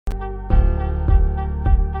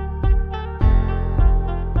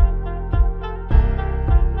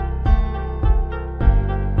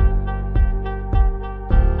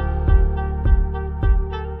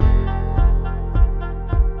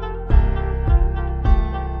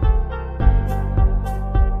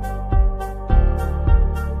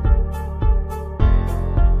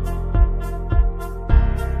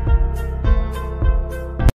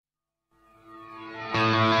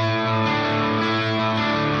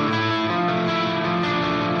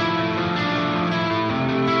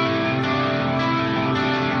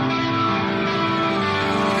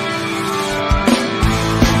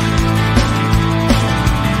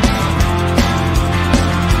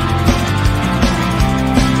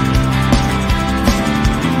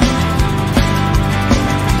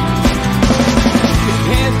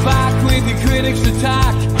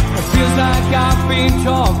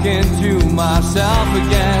myself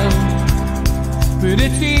again. But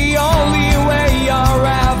it's the only way you're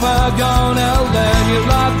ever gonna learn. You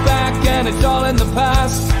look back and it's all in the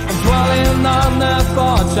past. I'm dwelling on the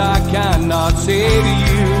thoughts I cannot say to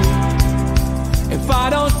you. If I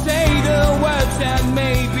don't say the words, then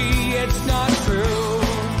maybe it's not true.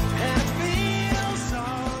 And it feels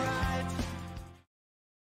alright.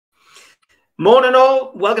 Morning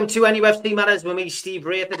all, welcome to NUFC Matters with me, Steve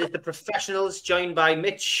Rayford, at the professionals, joined by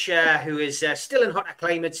Mitch, who is still in hotter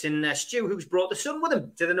climates, and Stu, who's brought the sun with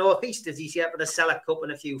him to the northeast as he's here for the Cellar Cup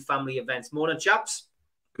and a few family events. Morning, chaps.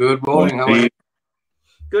 Good morning, how are you?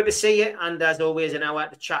 Good to see you, and as always, an hour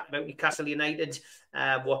to chat about Newcastle United,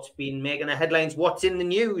 what's been making the headlines, what's in the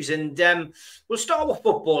news, and we'll start with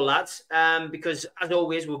football, lads, because as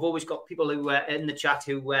always, we've always got people who are in the chat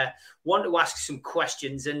who want to ask some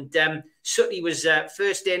questions, and Sutty was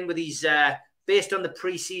first in with his, based on the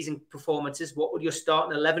pre-season performances, what would your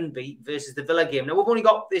starting 11 be versus the Villa game? Now, we've only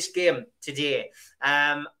got this game today.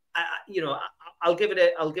 I'll give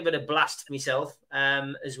it a blast myself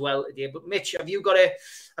as well today. But Mitch, have you got a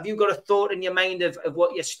thought in your mind of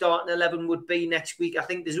what your starting 11 would be next week? I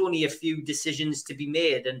think there's only a few decisions to be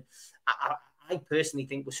made, and I personally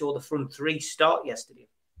think we saw the front three start yesterday.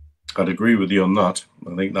 I'd agree with you on that.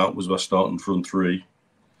 I think that was our starting front three.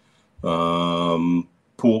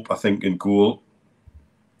 Pope, I think, in goal.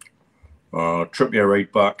 Trippier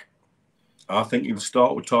right back. I think he'll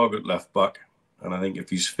start with Target left back, and I think if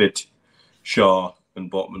he's fit, Shaw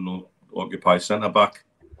and Botman will occupy centre back.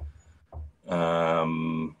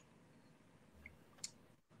 And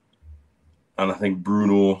I think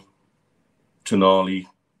Bruno, Tonali,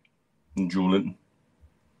 and Joelinton.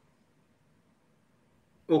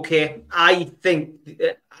 Okay, I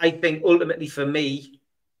think ultimately for me,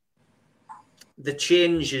 the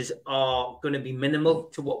changes are going to be minimal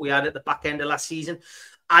to what we had at the back end of last season.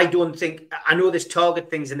 I know there's Target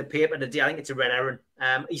things in the paper today. I think it's a red herring.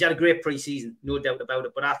 He's had a great pre-season, no doubt about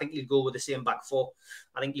it. But I think he'll go with the same back four.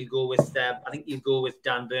 I think he'll go with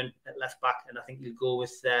Dan Burn at left back, and I think he'll go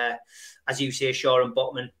with, as you say, Shaw and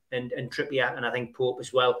Botman and Trippier, and I think Pope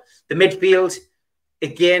as well. The midfield,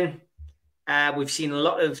 again, we've seen a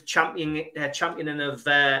lot of championing of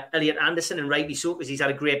Elliot Anderson, and rightly so, because he's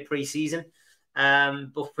had a great pre-season.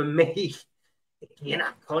 But for me, again,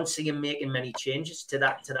 I can't see him making many changes to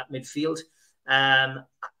that midfield. I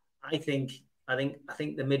think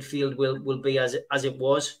the midfield will be as it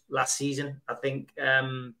was last season. I think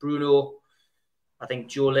Bruno, I think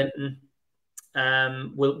Joelinton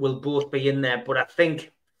will both be in there. But I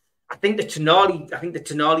think the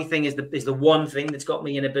Tonali thing is the one thing that's got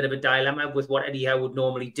me in a bit of a dilemma with what Eddie Howe would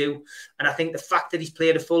normally do. And I think the fact that he's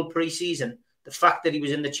played a full pre-season, the fact that he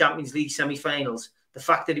was in the Champions League semi-finals, the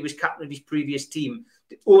fact that he was captain of his previous team,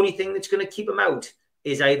 the only thing that's going to keep him out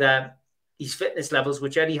is either his fitness levels,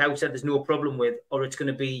 which Eddie Howe said there's no problem with, or it's going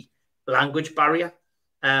to be language barrier,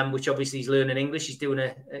 which obviously he's learning English. He's doing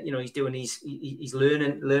he's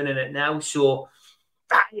learning it now. So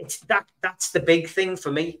that's the big thing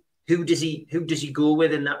for me. Who does he go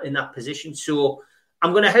with in that position? So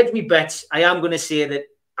I'm going to hedge my bets. I am going to say that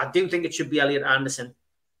I do think it should be Elliot Anderson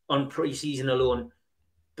on pre-season alone.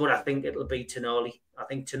 But I think it'll be Tonali. I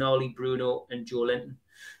think Tonali, Bruno, and Joelinton.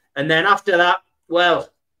 And then after that, well,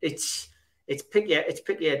 it's pick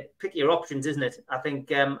your options, isn't it? I think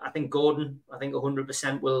Gordon, I think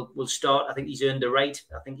 100% will start. I think he's earned the right.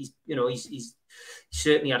 I think he's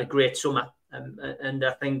certainly had a great summer, and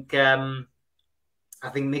I think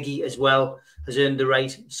Miggy as well has earned the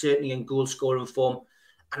right, certainly in goal scoring form.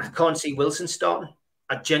 And I can't see Wilson starting.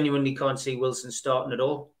 I genuinely can't see Wilson starting at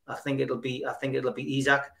all. I think it'll be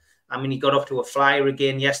Isak. I mean, he got off to a flyer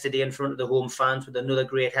again yesterday in front of the home fans with another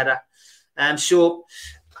great header. So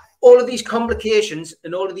all of these complications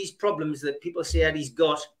and all of these problems that people say Eddie's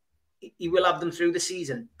got, he will have them through the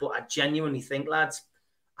season. But I genuinely think, lads,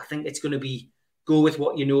 I think it's going to be go with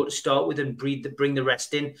what you know to start with and bring the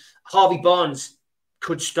rest in. Harvey Barnes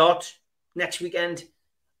could start next weekend.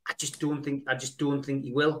 I just don't think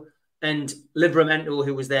he will. And Livramento,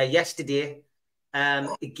 who was there yesterday,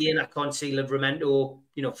 again, I can't see Livramento,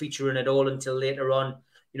 featuring at all until later on,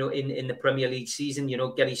 in the Premier League season.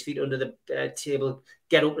 Get his feet under the table,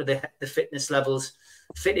 get up to the fitness levels,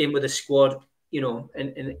 fit in with the squad.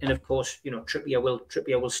 And of course, Trippier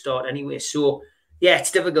will start anyway. So yeah,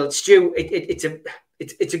 it's difficult, Stu.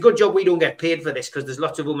 It's a good job we don't get paid for this because there's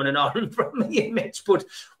lots of women and Ireland from me and Mitch. But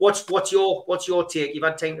what's your take? You've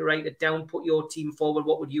had time to write it down. Put your team forward.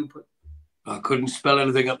 What would you put? I couldn't spell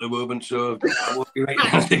anything at the moment, so I won't be writing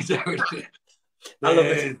anything down. I love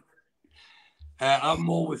it. I'm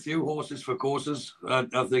more with you, horses for courses.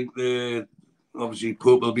 I think obviously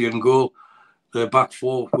Pope will be in goal. The back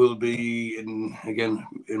four will be, in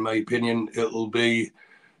my opinion, it'll be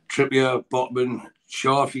Trippier, Botman,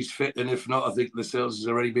 Shaw if he's fit, and if not, I think Lascelles has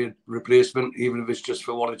already made replacement, even if it's just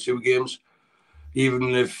for 1 or 2 games.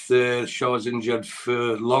 Even if Shaw's injured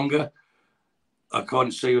for longer, I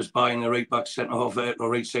can't see us buying a right back centre half or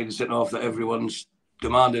right side centre half that everyone's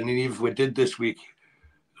demanding. And even if we did this week,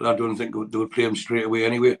 I don't think they would play him straight away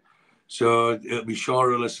anyway. So it'll be Shaw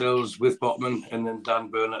or Lascelles with Botman, and then Dan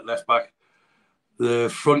Burn at left back. The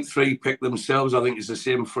front three pick themselves, I think, is the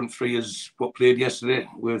same front three as what played yesterday,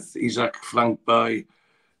 with Isak flanked by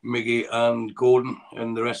Miggy and Gordon,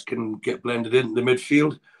 and the rest can get blended in. The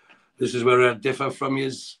midfield, this is where I differ from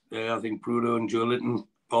you. I think Bruno and Joe Linton,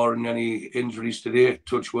 barring any injuries today,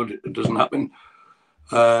 touch wood, it doesn't happen.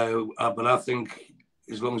 But I think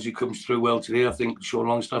as long as he comes through well today, I think Sean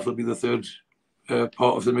Longstaff will be the third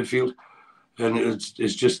part of the midfield. And it's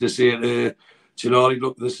just to say to Charlie,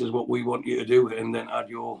 look, this is what we want you to do, and then add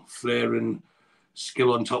your flair and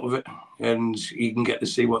skill on top of it, and you can get to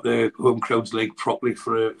see what the home crowd's like properly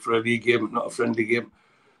for a league game, not a friendly game,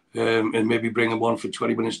 and maybe bring them on for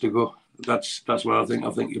 20 minutes to go. That's what I think. I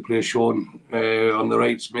think you play Sean on the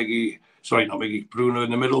right, Bruno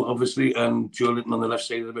in the middle, obviously, and Joe Linton on the left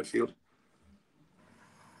side of the midfield.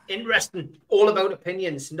 Interesting. All about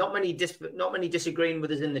opinions. Not many disagreeing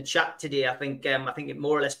with us in the chat today. I think it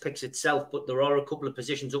more or less picks itself, but there are a couple of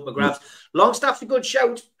positions up for grabs. Longstaff's a good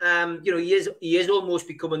shout. He is almost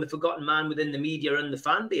becoming the forgotten man within the media and the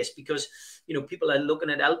fan base, because people are looking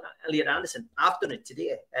at Elliot Anderson. I've done it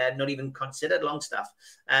today. Not even considered Longstaff.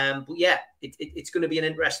 But yeah, it's going to be an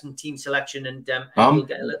interesting team selection, and we'll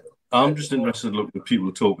get a little. I'm just interested looking at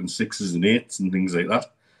people talking 6s and 8s and things like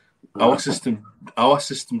that. Our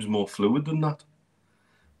system's more fluid than that.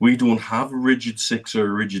 We don't have a rigid 6 or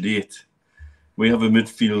a rigid 8. We have a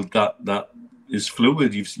midfield that is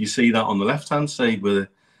fluid. You see that on the left-hand side, where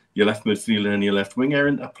your left midfielder and your left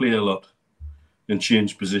winger play a lot and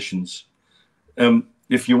change positions.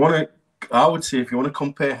 If you want to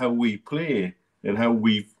compare how we play and how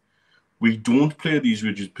we don't play these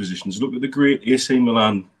rigid positions, look at the great AC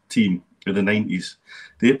Milan team of the 90s.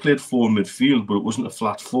 They played 4 midfield, but it wasn't a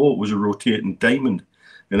flat 4, it was a rotating diamond.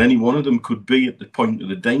 And any one of them could be at the point of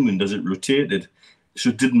the diamond as it rotated. So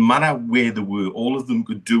it didn't matter where they were, all of them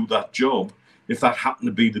could do that job if that happened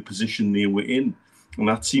to be the position they were in. And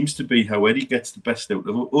that seems to be how Eddie gets the best out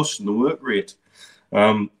of us and the work rate.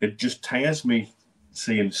 It just tires me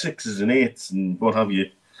seeing 6s and 8s and what have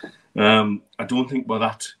you. I don't think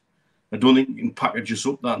you can package us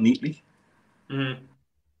up that neatly. Mm-hmm.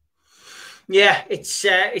 Yeah, it's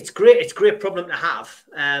great. It's a great problem to have.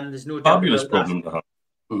 There's no doubt. Fabulous problem to have.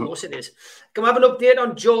 Of course it is. Can we have an update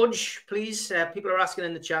on George, please? People are asking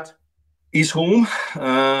in the chat. He's home. They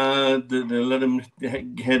let him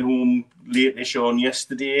head home late-ish on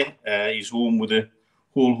yesterday. He's home with a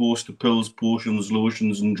whole host of pills, potions,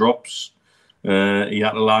 lotions and drops. He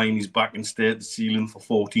had to lie on his back and stare at the ceiling for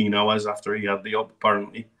 14 hours after he had the op,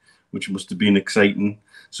 apparently, which must have been exciting.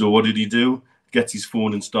 So what did he do? Gets his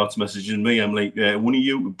phone and starts messaging me. I'm like, one of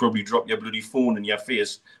you would probably drop your bloody phone in your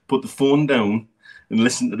face, put the phone down and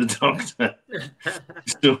listen to the doctor.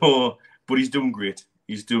 But he's doing great.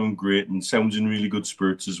 He's doing great and sounds in really good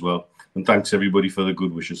spirits as well. And thanks everybody for the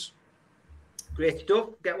good wishes. Great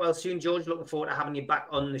stuff. Get well soon, George. Looking forward to having you back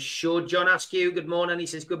on the show. John Askew, good morning. He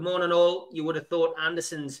says, good morning all. You would have thought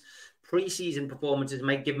Anderson's pre-season performances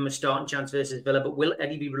might give him a starting chance versus Villa, but will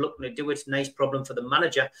Eddie be reluctant to do it? Nice problem for the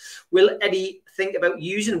manager. Will Eddie think about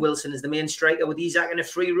using Wilson as the main striker with Isak in a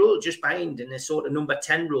free role just behind in a sort of number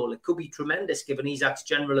 10 role? It could be tremendous given Isak's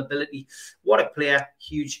general ability. What a player.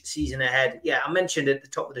 Huge season ahead. Yeah, I mentioned at the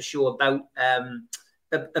top of the show about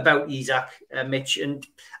Isak, Mitch, and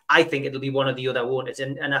I think it'll be one or the other, won't it?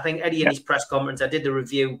 And I think Eddie in his press conference, I did the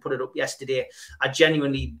review, put it up yesterday. I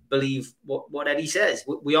genuinely believe what Eddie says.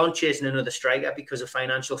 We aren't chasing another striker because of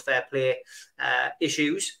financial fair play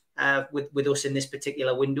issues with us in this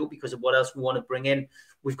particular window, because of what else we want to bring in.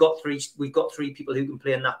 We've got three people who can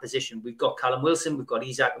play in that position. We've got Callum Wilson, we've got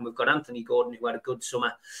Isak, and we've got Anthony Gordon, who had a good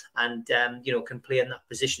summer and can play in that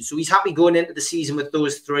position. So he's happy going into the season with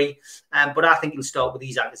those three. But I think he'll start with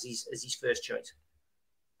Isak as his first choice.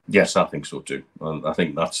 Yes, I think so too. And I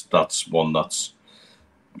think that's one that's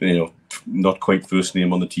not quite first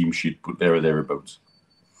name on the team sheet, but there or thereabouts.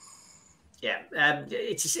 Yeah,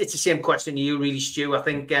 it's the same question to you, really, Stu. I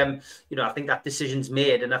think I think that decision's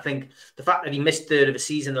made, and I think the fact that he missed third of a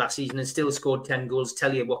season last season and still scored 10 goals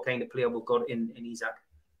tell you what kind of player we've got in Isak.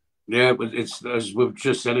 Yeah, but it's, as we've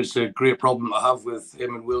just said, it's a great problem to have with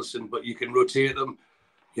him and Wilson. But you can rotate them.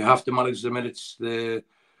 You have to manage the minutes.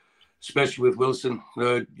 especially with Wilson.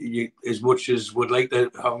 As much as we'd like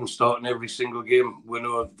to have him starting every single game, we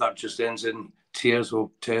know that just ends in tears,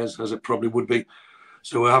 as it probably would be.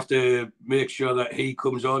 So we have to make sure that he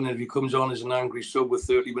comes on. And if he comes on as an angry sub with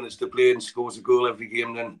 30 minutes to play and scores a goal every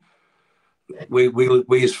game, then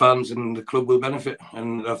we as fans and the club will benefit.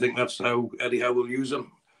 And I think that's how Eddie Howe will use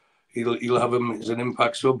him. He'll have him as an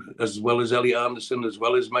impact sub, as well as Elliot Anderson, as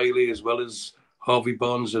well as Miley, as well as Harvey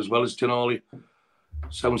Barnes, as well as Tonali.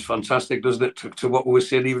 Sounds fantastic, doesn't it, to what we were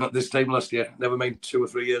saying even at this time last year, never mind 2 or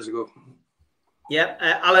 3 years ago. Yeah,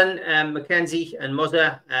 Alan, Mackenzie and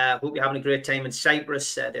Mother, hope you're having a great time in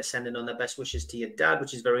Cyprus. They're sending on their best wishes to your dad,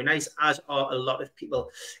 which is very nice, as are a lot of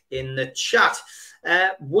people in the chat.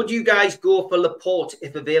 Would you guys go for Laporte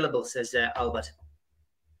if available, says Albert?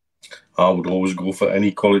 I would always go for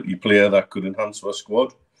any quality player that could enhance our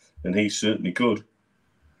squad, and he certainly could.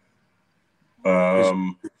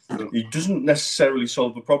 He doesn't necessarily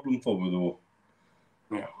solve the problem for us, though.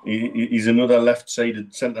 Yeah. He's another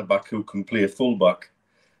left-sided centre-back who can play full-back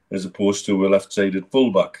as opposed to a left-sided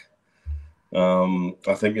full-back.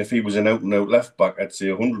 I think if he was an out-and-out left-back, I'd say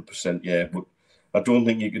 100% yeah, but I don't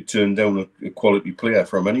think you could turn down a quality player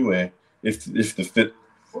from anywhere if they fit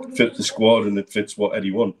the squad and it fits what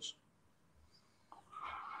Eddie wants.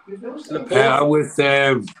 I'm with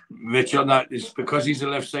Mitch on that. It's because he's a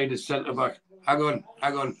left-sided centre-back. Hang on.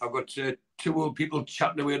 I've got 2 old people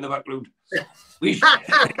chatting away in the background. It's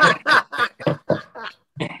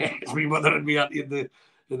my mother and me auntie in the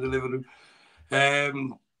living room.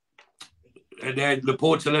 And then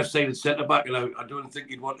Laporte's a left-sided centre-back, and I don't think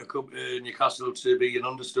he'd want to come to Newcastle to be an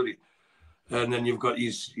understudy. And then you've got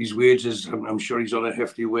his wages. I'm sure he's on a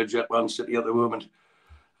hefty wage at Man City at the moment.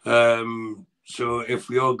 So if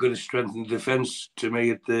we are going to strengthen defence, to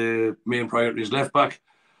me, the main priority is left-back.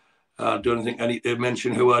 I don't think I need to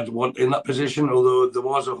mention who I'd want in that position, although there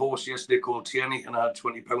was a horse yesterday called Tierney and I had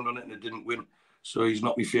 £20 on it and it didn't win. So he's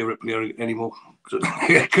not my favourite player anymore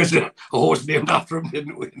because a horse named after him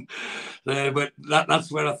didn't win. But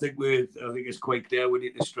that's where I think it's quite clear we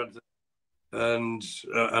need to strengthen. And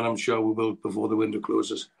I'm sure we will before the window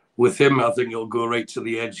closes. With him, I think he'll go right to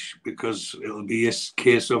the edge because it'll be a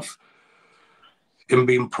case of him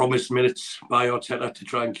being promised minutes by Arteta to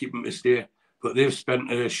try and keep him to stay. But they've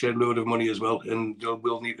spent a shed load of money as well, and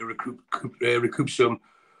we'll need to recoup some.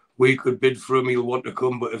 We could bid for him; he'll want to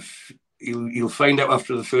come, but if he'll find out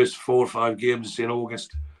after the first 4 or 5 games in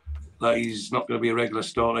August that he's not going to be a regular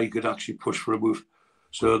starter, he could actually push for a move.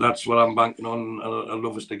 So that's what I'm banking on. I'd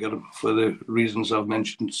love us to get him for the reasons I've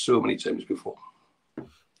mentioned so many times before.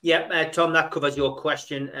 Yeah, Tom, that covers your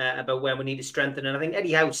question about where we need to strengthen. And I think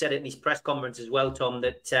Eddie Howe said it in his press conference as well, Tom,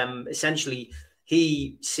 that essentially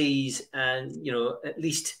he sees, at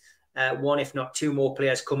least 1, if not 2 more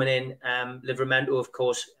players coming in. Livramento, of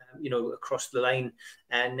course, across the line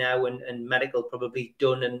now, and medical probably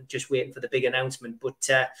done and just waiting for the big announcement. But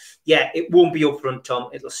it won't be up front, Tom.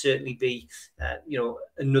 It'll certainly be,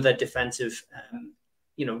 another defensive,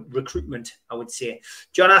 recruitment, I would say.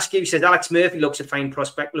 John Askew says Alex Murphy looks a fine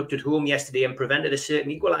prospect, looked at home yesterday and prevented a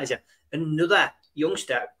certain equaliser. Another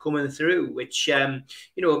youngster coming through, which,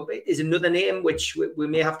 is another name which we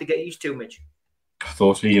may have to get used to, Mitch. I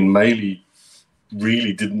thought he and Miley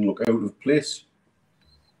really didn't look out of place.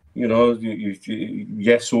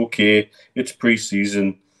 Yes, okay, it's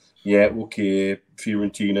pre-season. Yeah, okay,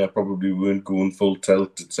 Fiorentina probably weren't going full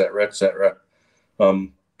tilt, etc., etc.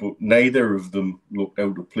 But neither of them looked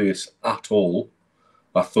out of place at all.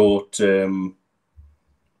 I thought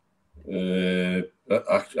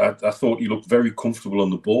I thought he looked very comfortable on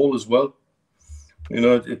the ball as well.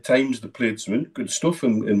 At times they played some good stuff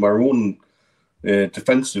in my own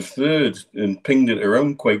defensive third and pinged it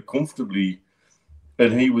around quite comfortably.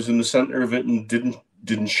 And he was in the centre of it and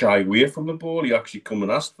didn't shy away from the ball. He actually come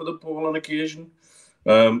and asked for the ball on occasion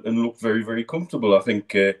and looked very, very comfortable. I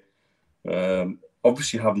think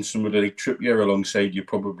obviously having somebody like Trippier alongside you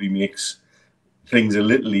probably makes things a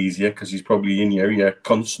little easier because he's probably in your ear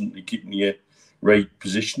constantly keeping you right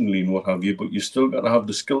positionally and what have you, but you still got to have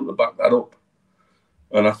the skill to back that up.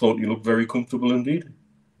 And I thought he looked very comfortable indeed.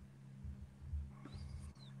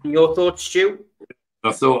 Your thoughts, Stu?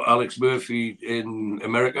 I thought Alex Murphy in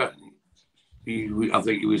America, I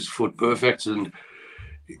think he was foot perfect, and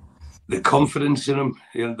the confidence in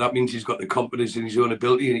him, that means he's got the confidence in his own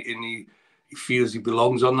ability, and he feels he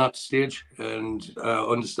belongs on that stage. And I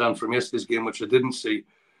understand from yesterday's game, which I didn't see,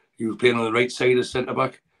 he was playing on the right side as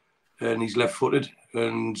centre-back, and he's left-footed,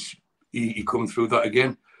 and he come through that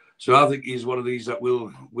again. So I think he's one of these that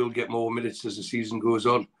will get more minutes as the season goes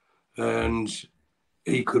on. And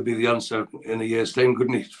he could be the answer in a year's time,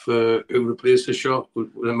 couldn't he, for who replaces Shaw?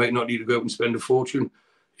 They might not need to go out and spend a fortune.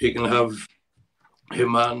 He can have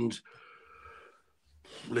him and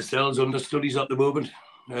Lascelles understudies at the moment,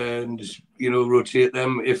 and rotate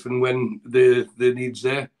them if and when the need's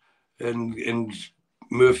there. And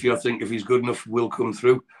Murphy, I think, if he's good enough, will come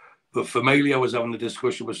through. But for Miley, I was having a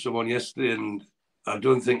discussion with someone yesterday, and I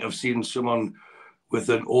don't think I've seen someone with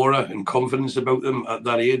an aura and confidence about them at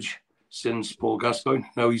that age since Paul Gascoigne.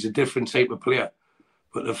 Now, he's a different type of player,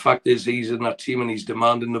 but the fact is he's in that team and he's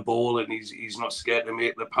demanding the ball and he's not scared to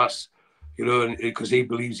make the pass, because he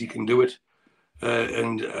believes he can do it.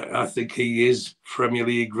 And I think he is Premier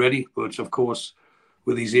League ready. But, of course,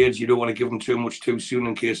 with his age, you don't want to give him too much too soon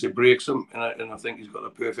in case it breaks him. And I think he's got the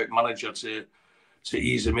perfect manager to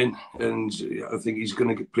ease him in. And I think he's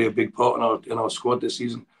going to play a big part in our squad this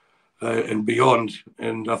season. And beyond.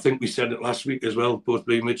 And I think we said it last week as well. Both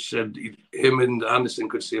me and Mitch said him and Anderson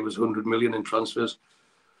could save us 100 million in transfers.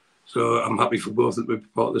 So I'm happy for both of them to be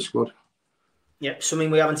part of the squad. Yeah, something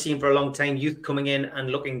we haven't seen for a long time. Youth coming in and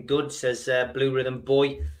looking good, says Blue Rhythm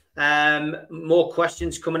Boy. More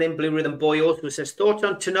questions coming in. Blue Rhythm Boy also says, thoughts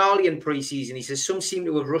on Tonali in pre-season? He says, some seem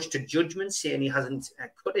to have rushed to judgment, saying he hasn't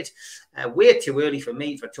cut it. Way too early for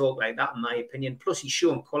me for talk like that, in my opinion. Plus, he's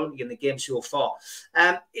shown quality in the game so far.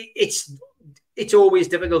 It's always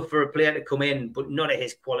difficult for a player to come in, but not at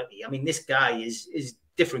his quality. I mean, this guy is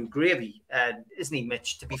different gravy, isn't he,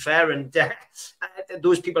 Mitch, to be fair? And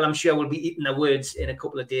those people, I'm sure, will be eating their words in a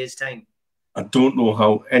couple of days' time. I don't know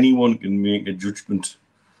how anyone can make a judgment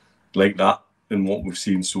like that in what we've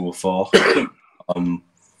seen so far.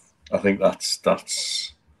 I think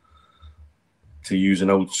that's to use an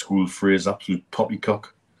old school phrase, absolute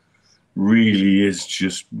poppycock. Really is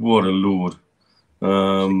just what a load.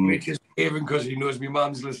 Mitch is even because he knows my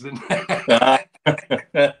mum's listening.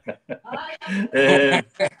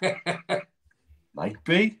 Might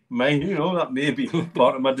be, that may be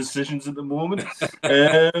part of my decisions at the moment.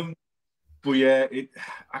 But yeah,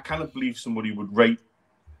 I cannot believe somebody would write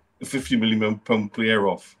a £50 million player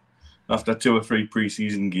off after 2 or 3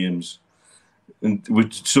 pre-season games, and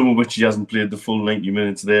some of which he hasn't played the full 90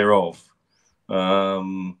 minutes thereof.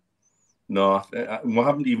 No, we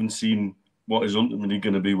haven't even seen what is ultimately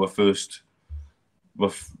going to be our first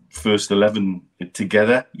 11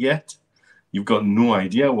 together yet. You've got no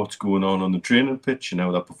idea what's going on the training pitch and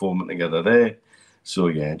how they're performing together there. So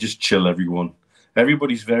yeah, just chill, everyone.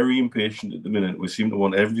 Everybody's very impatient at the minute. We seem to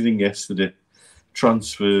want everything yesterday.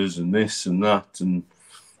 Transfers and this and that, and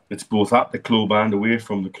it's both at the club and away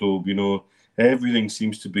from the club. Everything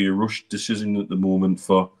seems to be a rushed decision at the moment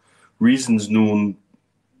for reasons known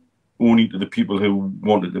only to the people who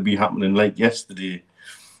want it to be happening like yesterday.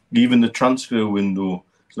 Even the transfer window,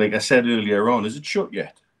 like I said earlier on, is it shut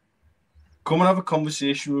yet? Come and have a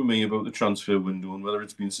conversation with me about the transfer window and whether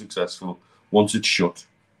it's been successful once it's shut.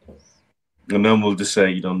 And then we'll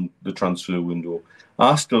decide on the transfer window.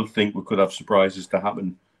 I still think we could have surprises to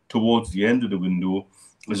happen towards the end of the window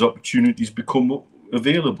as opportunities become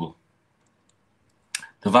available.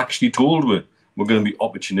 They've actually told we're going to be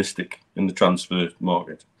opportunistic in the transfer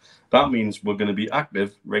market. That means we're going to be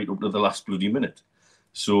active right up to the last bloody minute.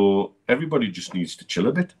 So everybody just needs to chill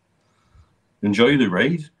a bit. Enjoy the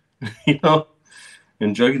ride,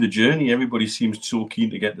 enjoy the journey. Everybody seems so keen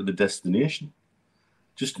to get to the destination.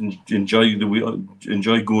 Just enjoy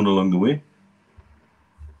going along the way.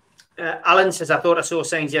 Alan says, I thought I saw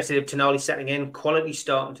signs yesterday of Tonali setting in. Quality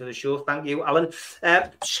starting to the show. Thank you, Alan.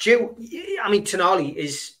 Stu, I mean, Tonali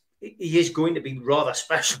is going to be rather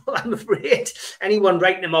special, I'm afraid. Anyone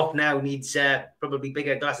writing him off now needs probably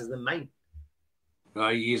bigger glasses than mine.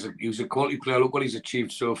 He's a quality player. Look what he's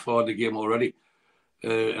achieved so far in the game already.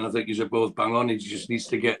 And I think he's both bang on. He just needs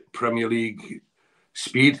to get Premier League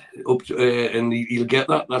speed up, and he'll get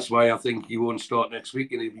that. That's why I think he won't start next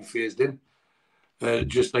week and he'll be phased in.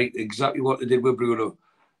 Just like exactly what they did with Bruno.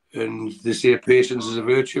 And they say patience is a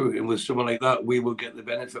virtue. And with someone like that, we will get the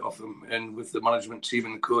benefit of him. And with the management team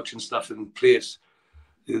and the coaching staff in place,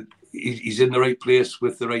 he's in the right place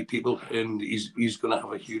with the right people. And he's going to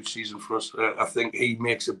have a huge season for us. I think he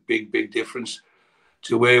makes a big, big difference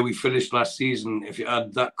to where we finished last season. If you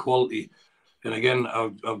add that quality, and again,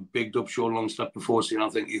 I've bigged up Sean Longstaff before, saying I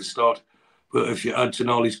think he'll start. But if you add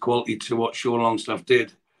Tonali's quality to what Sean Longstaff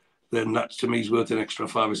did, then that to me is worth an extra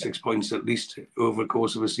 5 or 6 points at least over the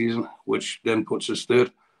course of a season, which then puts us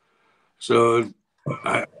third. So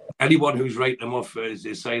anyone who's writing them off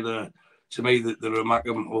is either, to me, that they're a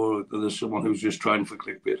Mackham or there's someone who's just trying for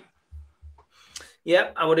clickbait.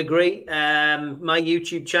 Yeah, I would agree. My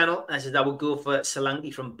YouTube channel, I said I would go for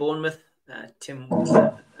Solanke from Bournemouth. Tim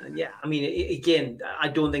And yeah, I mean, again, I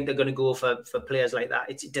don't think they're going to go for players like that.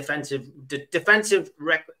 It's defensive,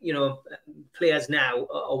 players now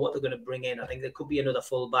are what they're going to bring in. I think there could be another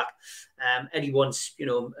fullback. Eddie wants,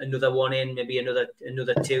 another one in, maybe another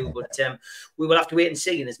two. But we will have to wait and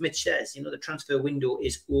see. And as Mitch says, the transfer window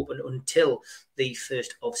is open until the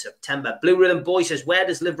 1st of September. Blue Rhythm Boy says, where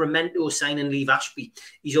does Livramento sign and leave Ashby?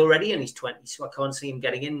 He's already in his 20s, so I can't see him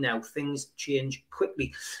getting in now. Things change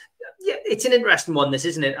quickly. Yeah, it's an interesting one, this,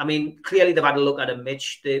 isn't it? I mean, clearly they've had a look at him,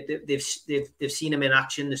 Mitch. They've seen him in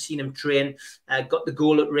action. They've seen him train. Got the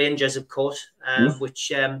goal at Rangers, of course,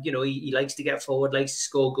 which he likes to get forward, likes to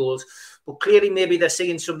score goals. But clearly, maybe they're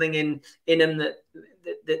seeing something in him that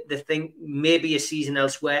they think maybe a season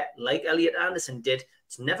elsewhere, like Elliot Anderson did.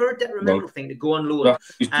 It's never a detrimental thing to go on loan.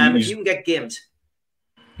 If you can get games.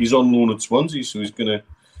 He's on loan at Swansea, so he's going to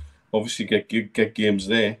obviously get games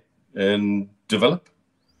there and develop.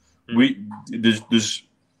 There's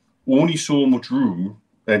only so much room,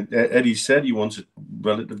 and Eddie said he wants a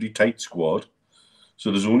relatively tight squad,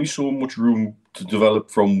 so there's only so much room to develop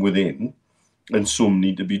from within, and some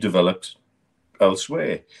need to be developed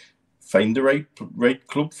elsewhere. Find the right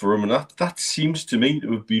club for him, and that seems to me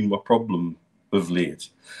to have been my problem of late,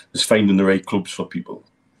 is finding the right clubs for people.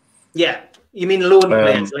 Yeah, you mean loan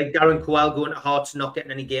players like Darren Coyle going to Hearts, not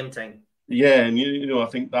getting any game time. Yeah, and I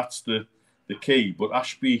think that's the key. But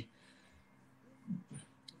Ashby,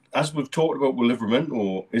 as we've talked about with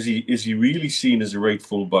Livramento, is he really seen as a right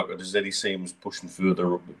fullback, or does Eddie see him as pushing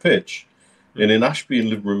further up the pitch? And in Ashby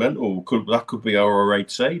and Livramento, that could be our right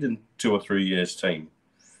side in 2 or 3 years' time.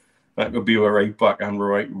 That could be our right back and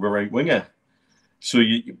right winger. So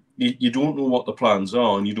you don't know what the plans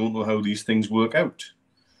are, and you don't know how these things work out.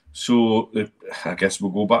 So I guess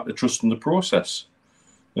we'll go back to trusting the process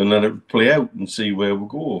and let it play out and see where we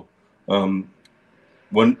go.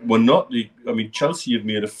 Chelsea have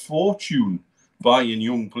made a fortune buying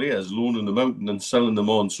young players, loaning them out and then selling them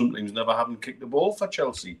on, sometimes never having kicked the ball for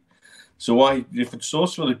Chelsea. So why, if it's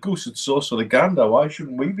sauce for the goose, it's sauce for the gander, why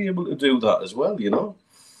shouldn't we be able to do that as well,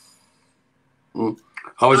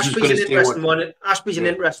 I was just going to say Ashby's an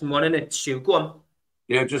interesting one, isn't it, Stu? Go on.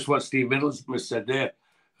 Yeah, just what Steve Middlesbrough said there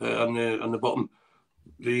on the bottom.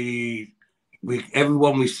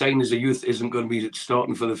 Everyone we sign as a youth isn't going to be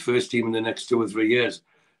starting for the first team in the next 2 or 3 years.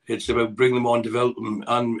 It's about bringing them on, develop them,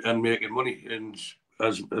 and making money. And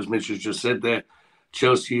as Mitch has just said there,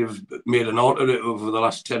 Chelsea have made an art of it over the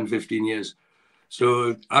last 10, 15 years.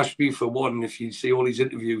 So Ashby, for one, if you see all his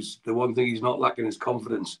interviews, the one thing he's not lacking is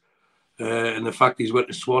confidence. And the fact he's went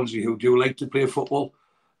to Swansea, who do like to play football.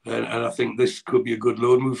 And I think this could be a good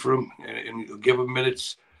loan move for him. And give him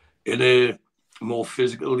minutes in a more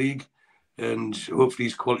physical league. And hopefully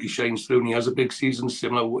his quality shines through and he has a big season,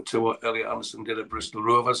 similar to what Elliot Anderson did at Bristol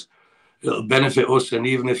Rovers. It'll benefit us. And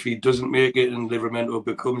even if he doesn't make it and Livramento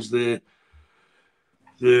becomes the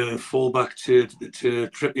fallback to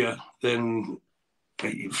Trippier, then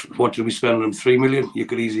what do we spend on him? 3 million? You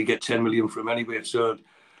could easily get 10 million from anywhere. So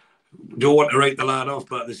don't want to write the lad off,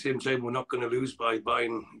 but at the same time, we're not going to lose by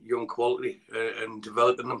buying young quality and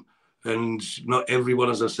developing them. And not everyone,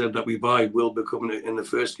 as I said, that we buy will become in the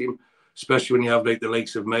first team, especially when you have like the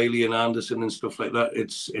likes of Miley and Anderson and stuff like that.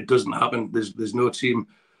 It doesn't happen. There's no team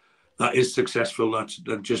that is successful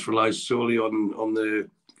that just relies solely on the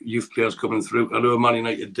youth players coming through. I know Man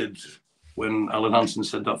United did when Alan Hansen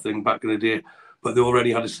said that thing back in the day, but they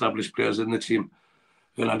already had established players in the team.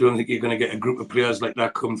 And I don't think you're going to get a group of players like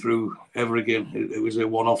that come through ever again. It was a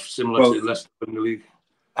one-off similar to Leicester in the league.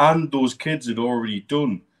 And those kids had already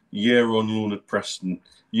done year on loan at Preston,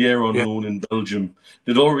 year on loan in Belgium.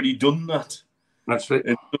 They'd already done that. That's right.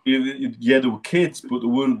 And, they were kids, but they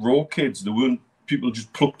weren't raw kids. They weren't people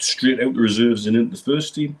just plucked straight out the reserves and into the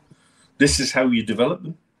first team. This is how you develop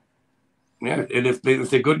them. Yeah, and if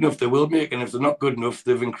they're good enough, they will make. And if they're not good enough,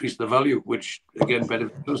 they've increased the value, which, again,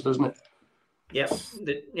 benefits us, doesn't it? Yeah.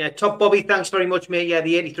 Top Bobby, thanks very much, mate. Yeah,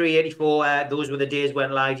 the 83, 84, those were the days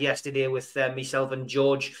went live yesterday with myself and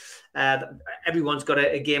George. Everyone's got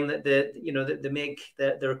a game that they make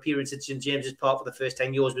their appearance at St James's Park for the first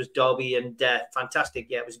time. Yours was Derby, and fantastic.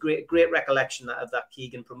 Yeah, it was great recollection of that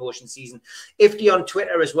Keegan promotion season. Ifty on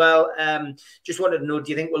Twitter as well. Just wanted to know,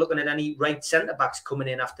 do you think we're looking at any right centre backs coming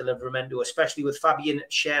in after Livramento, especially with Fabian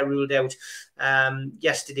Schär ruled out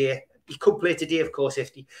yesterday? He could play today, of course,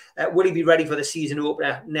 Ifty. Will he be ready for the season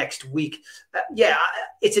opener next week?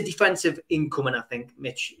 It's a defensive incoming, I think,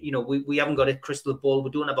 Mitch. We haven't got a crystal ball. We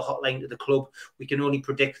don't have a hotline to the club. We can only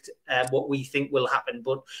predict what we think will happen.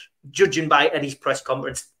 But judging by Eddie's press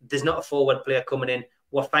conference, there's not a forward player coming in.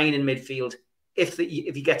 We're fine in midfield. If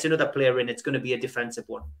he gets another player in, it's going to be a defensive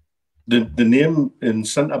one. The name in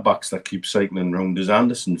centre backs that keeps cycling around is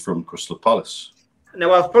Anderson from Crystal Palace.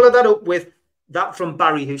 Now I'll follow that up with that from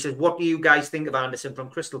Barry, who says, "What do you guys think of Anderson from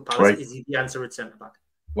Crystal Palace? Right. Is he the answer at centre back?"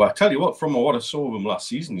 Well, I tell you what, from what I saw of him last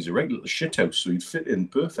season, he's a regular shithouse, so he'd fit in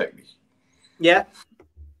perfectly. Yeah.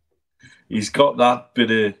 He's got that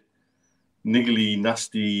bit of niggly,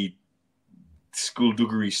 nasty,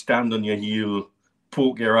 skullduggery, stand on your heel,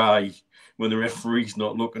 poke your eye when the referee's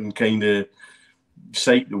not looking kind of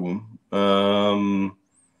side to him.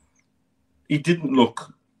 He didn't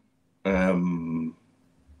look...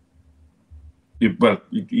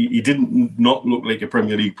 he didn't not look like a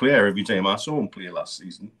Premier League player every time I saw him play last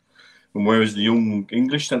season. And whereas the young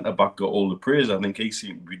English centre-back got all the praise, I think he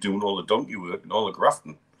seemed to be doing all the donkey work and all the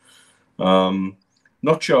grafting.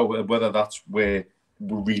 Not sure whether that's where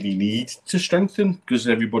we really need to strengthen, because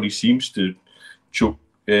everybody seems to chuck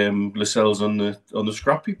Lascelles on the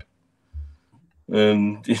scrap heap.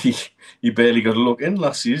 And he barely got a look in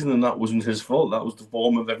last season, and that wasn't his fault. That was the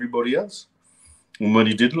form of everybody else. And when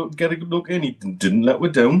he did get a good look in, he didn't let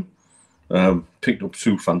us down. Picked up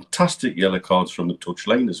 2 fantastic yellow cards from the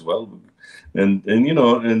touchline as well, and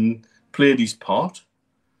played his part.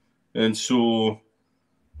 And so,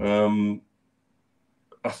 I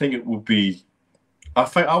think it would be.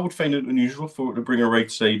 I would find it unusual for it to bring a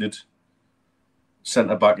right-sided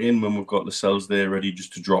centre back in when we've got Lascelles there ready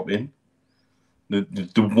just to drop in.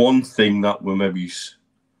 The one thing that we're maybe,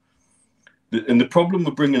 and the problem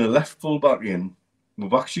with bringing a left full back in,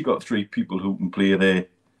 we've actually got 3 people who can play there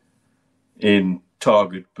in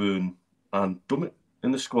Target, Burn and Dummett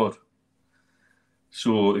in the squad.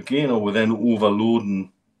 So again, we're then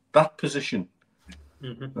overloading that position.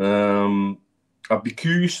 Mm-hmm. I'd be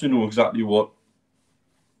curious to know exactly what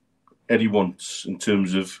Eddie wants in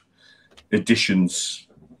terms of additions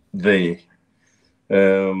there.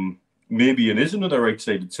 Maybe it is another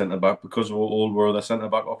right-sided centre-back because all our other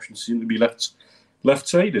centre-back options seem to be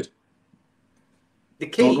left-sided. The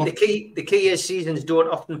key is seasons don't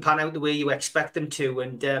often pan out the way you expect them to,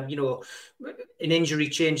 and an injury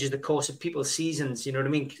changes the course of people's seasons. You know what I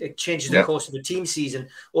mean? It changes the course of a team season,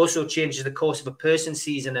 also changes the course of a person's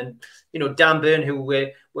season. And Dan Burn, who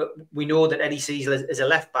we know that Eddie sees as a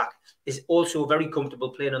left back, is also very comfortable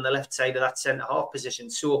playing on the left side of that centre half position.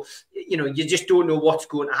 So you just don't know what's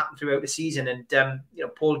going to happen throughout the season. And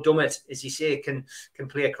Paul Dummett, as you say, can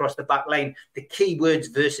play across the back line. The key word's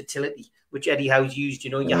versatility, which Eddie Howe's used.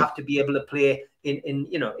 You have to be able to play in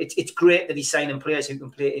it's great that he's signing players who can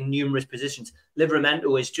play in numerous positions.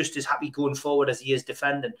 Livramento is just as happy going forward as he is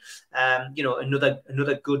defending.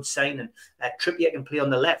 Another good signing. Trippier can play on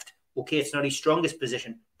the left. Okay, it's not his strongest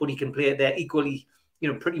position, but he can play it there equally,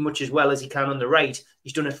 pretty much as well as he can on the right.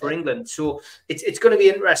 He's done it for England. So it's going to be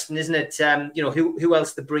interesting, isn't it? Who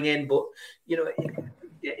else to bring in, but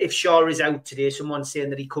if Shaw is out today, someone's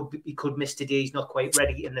saying that he could miss today, he's not quite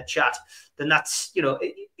ready in the chat, then that's,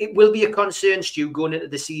 it will be a concern, Stu, going into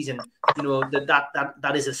the season,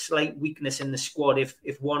 that is a slight weakness in the squad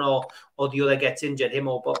if one or the other gets injured, him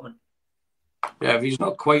or Botman. Yeah, if he's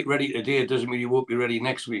not quite ready today, it doesn't mean he won't be ready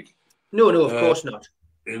next week. No, of course not.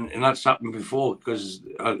 And that's happened before, because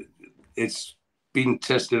it's been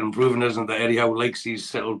tested and proven, isn't it, that Eddie Howe likes these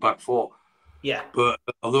settled back 4. Yeah. But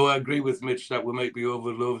although I agree with Mitch that we might be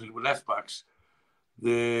overloaded with left backs,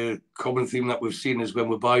 the common theme that we've seen is when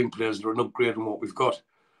we're buying players, they're an upgrade on what we've got.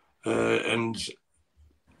 And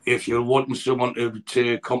if you're wanting someone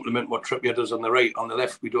to complement what Trippier does on the right, on the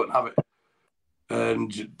left, we don't have it.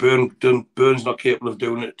 And Burn's not capable of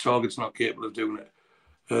doing it. Target's not capable of doing it.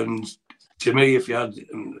 And to me, if you had,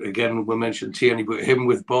 and again, we mentioned Tierney, but him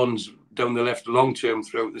with Bonds down the left long term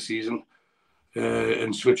throughout the season,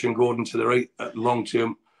 and switching Gordon to the right at long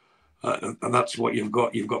term, and that's what you've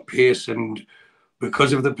got. You've got pace, and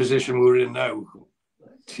because of the position we're in now,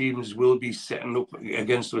 teams will be setting up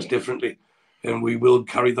against us differently, and we will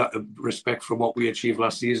carry that respect from what we achieved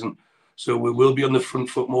last season. So we will be on the front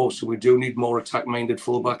foot more. So we do need more attack-minded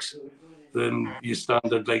fullbacks than your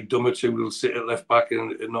standard like Dummett, who will sit at left back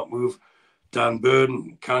and not move. Dan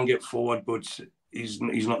Burn can get forward, but he's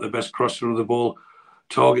not the best crosser of the ball.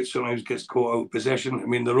 Target sometimes gets caught out of possession. I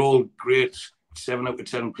mean, they're all great 7 out of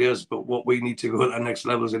 10 players, but what we need to go at the next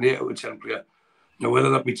level is an 8 out of 10 player. Now, whether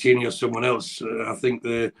that be Tierney or someone else, I think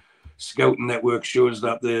the scouting network shows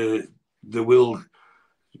that they will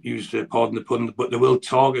use the, pardon the pun, but they will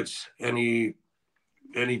target any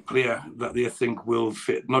player that they think will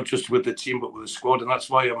fit, not just with the team, but with the squad. And that's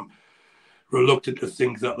why I'm reluctant to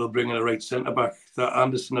think that they'll bring in a right centre-back. That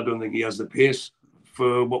Anderson, I don't think he has the pace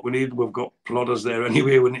for what we need. We've got plotters there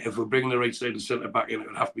anyway. If we're bringing the right side of centre-back in, it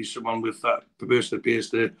would have to be someone with that burst of pace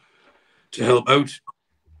to help out.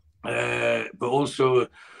 but also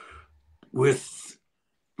with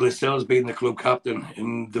Lascelles being the club captain,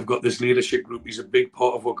 and they've got this leadership group. He's a big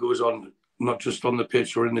part of what goes on, not just on the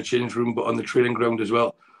pitch or in the change room, but on the training ground as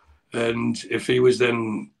well. And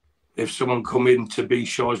if someone come in to be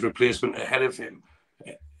Shaw's replacement ahead of him,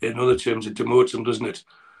 in other terms, it demotes him, doesn't it?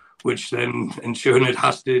 Which then, in turn, it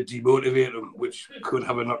has to demotivate him, which could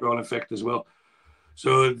have a knock-on effect as well.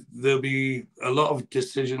 So there'll be a lot of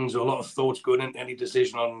decisions, a lot of thoughts going into any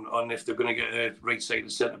decision on if they're going to get a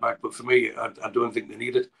right-sided centre-back. But for me, I don't think they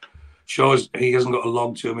need it. He hasn't got a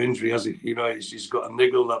long-term injury, has he? You know, he's got a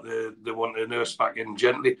niggle that they want to nurse back in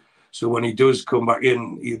gently. So when he does come back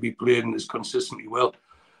in, he'll be playing as consistently well.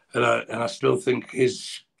 And I still think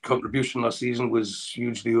his contribution last season was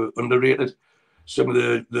hugely underrated. Some of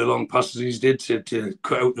the long passes he did to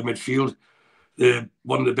cut out the midfield.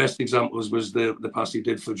 One of the best examples was the pass he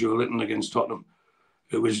did for Joe Linton against Tottenham.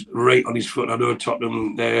 It was right on his foot. I know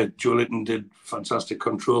Tottenham there, Joe Linton did fantastic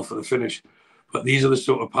control for the finish. But these are the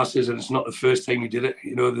sort of passes, and it's not the first time he did it.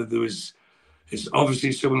 You know, it's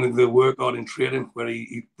obviously something they work on in training where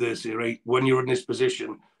they say, right, when you're in this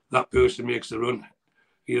position, that person makes the run.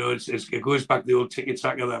 You know, it goes back to the old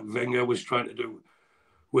tiki-taka that Wenger was trying to do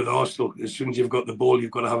with Arsenal. As soon as you've got the ball,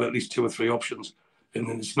 you've got to have at least 2 or 3 options. And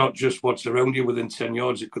then it's not just what's around you within 10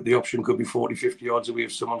 yards. The option could be 40, 50 yards away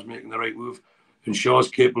if someone's making the right move. And Shaw's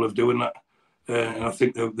capable of doing that. And I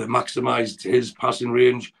think they maximised his passing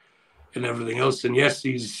range and everything else. And yes,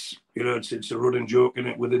 it's a running joke,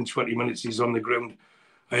 and within 20 minutes he's on the ground,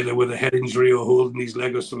 either with a head injury or holding his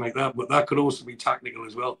leg or something like that. But that could also be tactical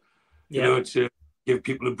as well, you know, to give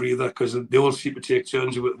people a breather, because they all seem to take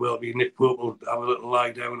turns with, well, be Nick Pope will have a little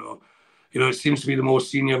lie down, or, you know, it seems to be the more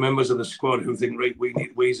senior members of the squad who think, right,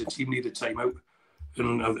 we as a team need a timeout.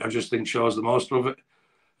 And I just think Shaw's the master of it.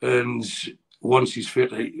 And once he's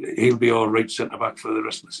fit, he'll be our right centre-back for the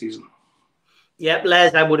rest of the season. Yeah,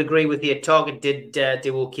 Les, I would agree with you. Target did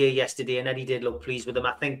do okay yesterday, and Eddie did look pleased with him.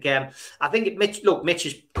 I think Mitch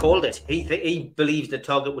has called it. He believes that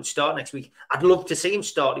Target would start next week. I'd love to see him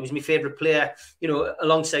start. He was my favourite player, you know,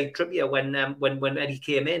 alongside Trippier when Eddie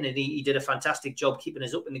came in, and he did a fantastic job keeping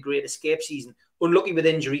us up in the Great Escape season. Unlucky with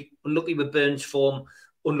injury, unlucky with Burns' form,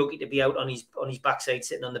 unlucky to be out on his backside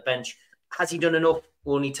sitting on the bench. Has he done enough?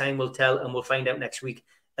 Only time will tell, and we'll find out next week.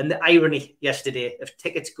 And the irony yesterday of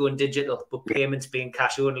tickets going digital, but payments being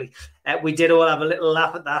cash only. We did all have a little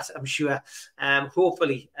laugh at that, I'm sure.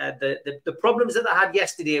 Hopefully, the problems that I had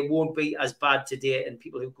yesterday won't be as bad today, and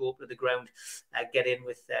people who go up to the ground get in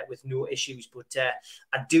with no issues. But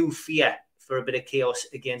I do fear for a bit of chaos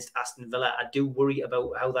against Aston Villa. I do worry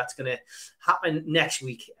about how that's going to happen next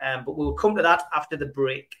week. But we'll come to that after the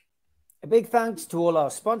break. A big thanks to all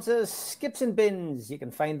our sponsors, Skips and Bins. You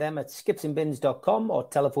can find them at skipsandbins.com or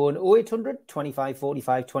telephone 0800 25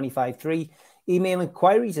 45 25 3. Email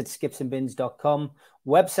inquiries at skipsandbins.com.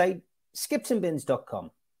 Website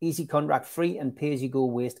skipsandbins.com. Easy contract free and pay-as-you-go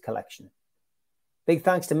waste collection. Big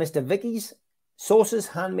thanks to Mr. Vicky's Sauces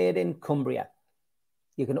Handmade in Cumbria.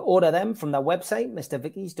 You can order them from their website,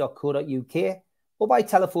 mrvickys.co.uk, or by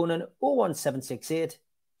telephoning 01768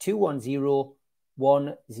 210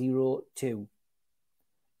 102.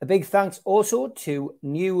 A big thanks also to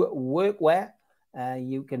New Workwear.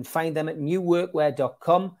 You can find them at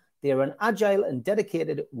newworkwear.com. They're an agile and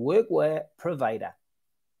dedicated workwear provider.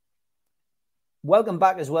 Welcome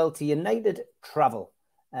back as well to United Travel.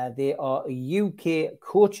 They are a UK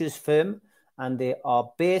coaches firm, and they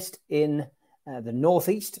are based in the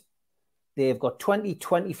Northeast. They've got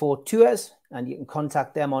 2024 tours, and you can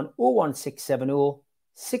contact them on 01670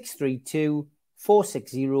 632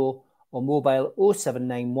 460 or mobile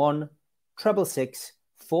 0791 666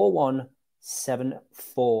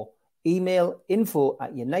 4174. Email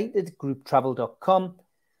info@unitedgrouptravel.com,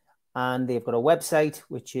 and they've got a website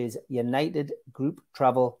which is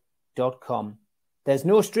unitedgrouptravel.com. There's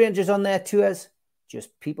no strangers on their tours,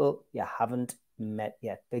 just people you haven't met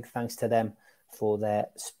yet. Big thanks to them for their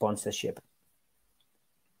sponsorship.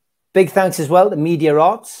 Big thanks as well to Media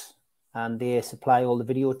Arts, and they supply all the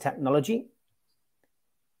video technology.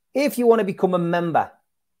 If you want to become a member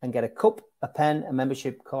and get a cup, a pen, a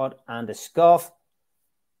membership card, and a scarf,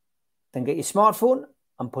 then get your smartphone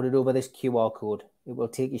and put it over this QR code. It will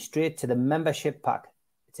take you straight to the membership pack.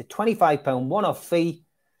 It's a £25 one-off fee.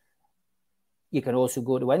 You can also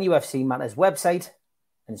go to NUFC Matters website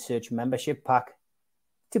and search membership pack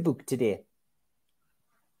to book today.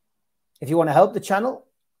 If you want to help the channel,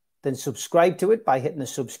 then subscribe to it by hitting the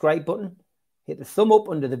subscribe button. Hit the thumb up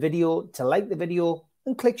under the video to like the video,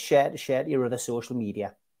 and click share to share to your other social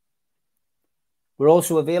media. We're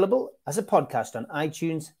also available as a podcast on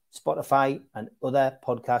iTunes, Spotify, and other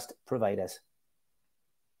podcast providers.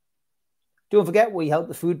 Don't forget, we help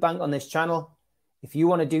the food bank on this channel. If you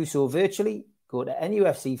want to do so virtually, go to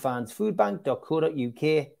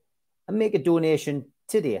nufcfansfoodbank.co.uk and make a donation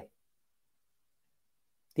today.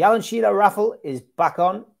 The Alan Shearer raffle is back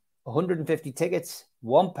on. 150 tickets,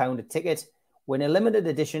 £1 a ticket. Win a limited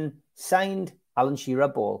edition signed Alan Shearer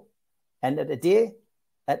ball. Enter today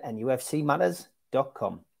at nufcmatters.com.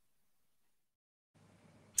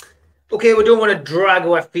 Okay, we don't want to drag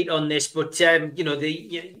our feet on this, but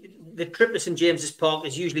the trip to St James's Park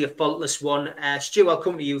is usually a faultless one. Stu, I'll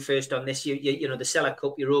come to you first on this. You know, the Cellar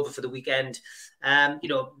Cup, you're over for the weekend.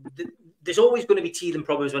 There's always going to be teething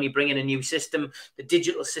problems when you bring in a new system, the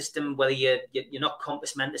digital system, whether you're not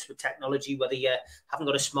compass mentis with technology, whether you haven't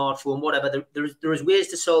got a smartphone, whatever. There is ways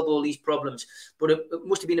to solve all these problems. But it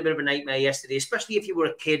must have been a bit of a nightmare yesterday, especially if you were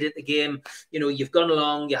a kid at the game. You know, you've gone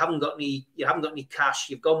along, you haven't got any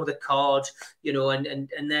cash, you've gone with a card, you know, and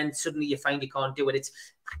then suddenly you find you can't do it.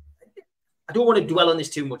 I don't want to dwell on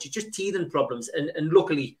this too much. It's just teething problems, and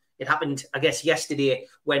luckily it happened, I guess, yesterday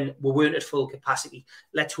when we weren't at full capacity.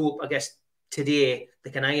 Let's hope, I guess, today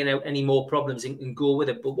they can iron out any more problems and go with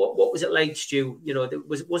it. But what was it like, Stu? You know,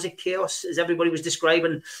 was it chaos, as everybody was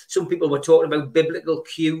describing? Some people were talking about biblical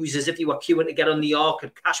queues, as if you were queuing to get on the ark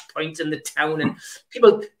at cash points in the town. And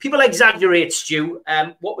people exaggerate, Stu.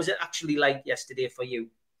 What was it actually like yesterday for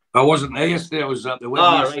you? I wasn't there yesterday. I was at the wedding.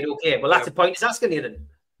 Oh, right, okay. Well, that's the point. Is asking you then.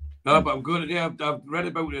 No, but I'm good. Yeah, I've read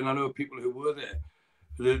about it, and I know people who were there.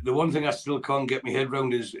 The one thing I still can't get my head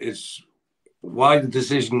around is why the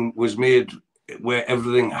decision was made where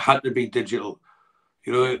everything had to be digital.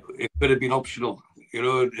 You know, it could have been optional. You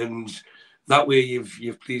know, and that way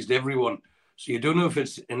you've pleased everyone. So you don't know if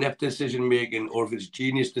it's inept decision making or if it's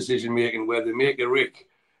genius decision making, where they make a rick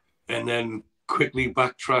and then quickly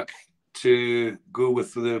backtrack to go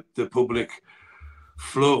with the public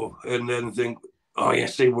flow, and then think, oh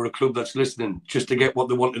yes, say we're a club that's listening, just to get what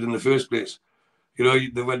they wanted in the first place. You know,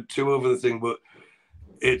 they went too over the thing, but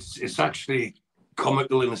it's actually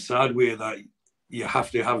comical in a sad way that you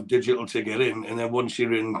have to have digital to get in, and then once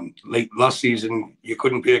you're in, like last season, you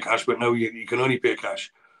couldn't pay cash, but now you can only pay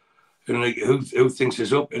cash. And like, who thinks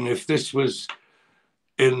this up? And if this was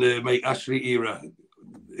in the Mike Ashley era,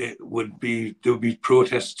 there would be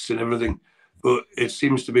protests and everything. But it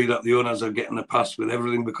seems to be that the owners are getting a pass with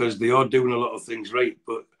everything because they are doing a lot of things right.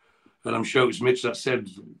 And I'm sure it's Mitch that said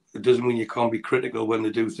it doesn't mean you can't be critical when they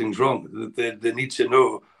do things wrong. They need to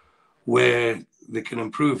know where they can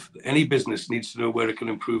improve. Any business needs to know where it can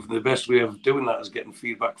improve. And the best way of doing that is getting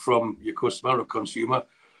feedback from your customer or consumer.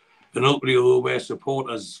 And ultimately, although we're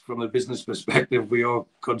supporters from a business perspective, we are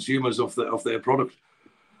consumers of their product.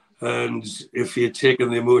 And if you're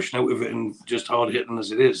taking the emotion out of it and just hard hitting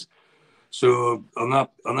as it is. So on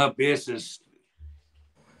that basis,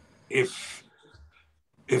 if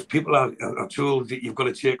people are told that you've got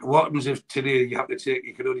to take, what happens if today you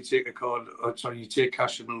can only take a card, you take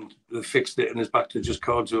cash and they fixed it and it's back to just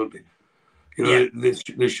cards only. You know,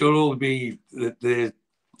 there should all be the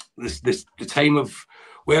time of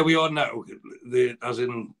where we are now, as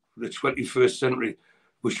in the 21st century,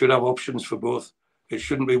 we should have options for both. It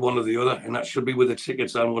shouldn't be one or the other, and that should be with the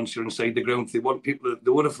tickets and once you're inside the ground. They want people, they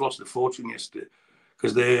would have lost a fortune yesterday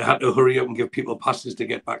because they had to hurry up and give people passes to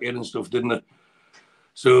get back in and stuff, didn't they?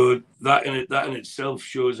 So that in itself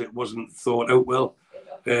shows it wasn't thought out well.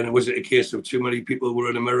 And it wasn't a case of too many people were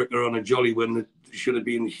in America on a jolly when they should have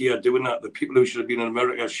been here doing that. The people who should have been in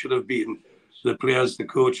America should have been the players, the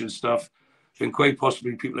coach and staff, and quite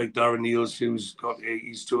possibly people like Darren Neals, who's got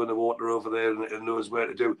his toe in the water over there and knows where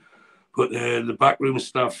to do. But the backroom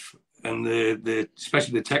staff and the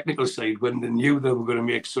especially the technical side, when they knew they were going to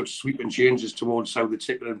make such sweeping changes towards how the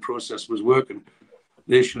ticketing process was working,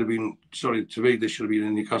 they should have been, they should have been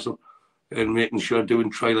in Newcastle and making sure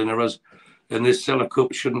doing trial and errors. And this Cellar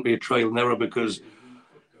Cup shouldn't be a trial and error because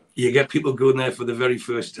you get people going there for the very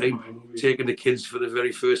first time, taking the kids for the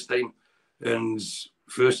very first time. And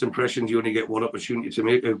first impressions, you only get one opportunity to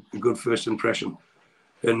make a good first impression.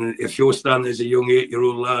 And if you're standing as a young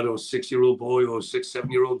 8-year-old lad or 6-year-old boy or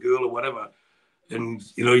 7-year-old girl or whatever, and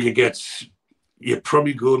you know you're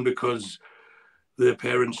probably going because the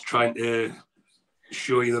parents trying to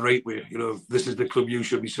show you the right way. You know, this is the club you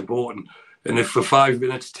should be supporting. And if for 5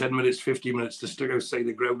 minutes, 10 minutes, 50 minutes they stuck outside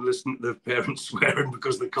the ground listening to the parents swearing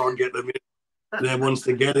because they can't get them in, and then once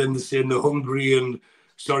they get in, they're saying they're hungry and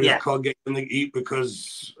I can't get anything to eat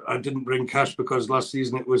because I didn't bring cash because last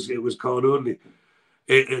season it was card only.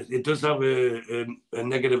 It does have a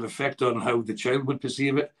negative effect on how the child would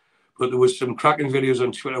perceive it. But there was some cracking videos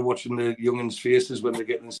on Twitter watching the young'uns' faces when they're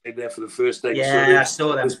getting inside there for the first time. Yeah, I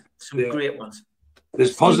saw them. Some great ones.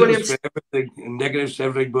 There's positives for everything and negatives for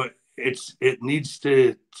everything, but it needs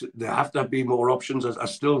to there have to be more options. I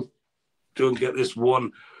still don't get this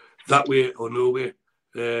one that way or no way.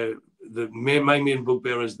 My main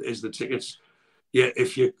bugbear is the tickets. Yeah,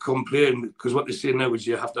 if you complain, because what they say now is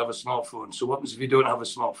you have to have a smartphone. So what happens if you don't have a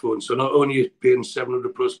smartphone? So not only are you paying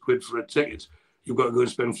 700 plus quid for a ticket, you've got to go and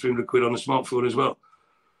spend 300 quid on a smartphone as well.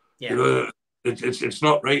 Yeah. You know, it's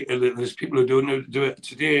not right. There's people who don't do it.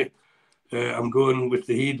 Today, I'm going with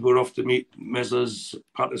the Heed. We're off to meet Messrs.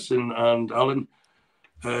 Patterson and Allen.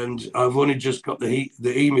 And I've only just got the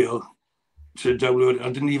email to download.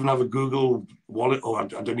 I didn't even have a Google wallet, or I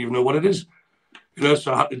don't even know what it is. You know,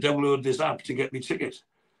 so I had to download this app to get me ticket.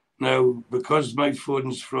 Now, because my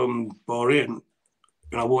phone's from Bahrain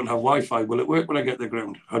and I won't have Wi-Fi, will it work when I get to the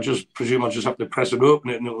ground? I just presume I just have to press and open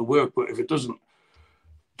it and it'll work. But if it doesn't,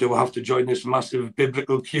 do I have to join this massive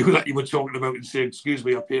biblical queue that you were talking about and say, excuse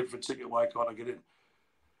me, I paid for a ticket, why can't I get in?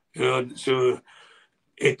 You know, so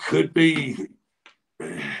it could be,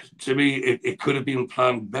 to me, it could have been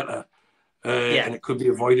planned better. And it could be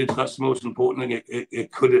avoided. That's the most important thing.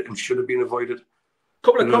 It could and should have been avoided.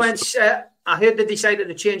 Couple of comments. I heard they decided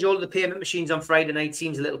to change all of the payment machines on Friday night.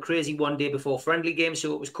 Seems a little crazy one day before friendly games,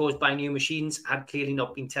 so it was caused by new machines. Had clearly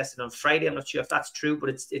not been tested on Friday. I'm not sure if that's true, but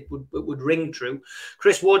it would ring true.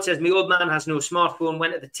 Chris Ward says, my old man has no smartphone,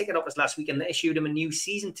 went to the ticket office last week and they issued him a new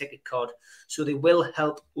season ticket card. So they will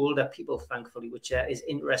help older people, thankfully, which is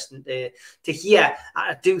interesting to hear.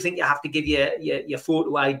 I do think you have to give your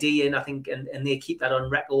photo ID in, I think, and they keep that on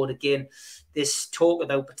record again. This talk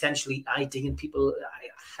about potentially IDing people,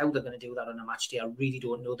 how they're going to do that on a match day, I really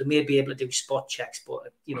don't know. They may be able to do spot checks,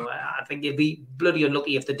 but you know, I think you'd be bloody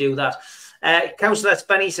unlucky if they do that. Councillor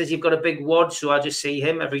Spenny says you've got a big wad, so I just see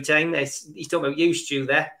him every time. He's talking about you, Stu,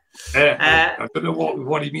 there. I don't know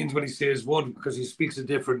what he means when he says wad, because he speaks a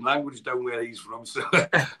different language down where he's from. So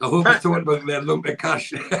I hope he's talking about their lump of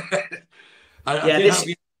cash. I did have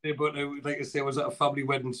it, but like I say, I was at a family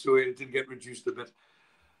wedding, so it did get reduced a bit.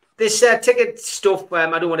 This ticket stuff,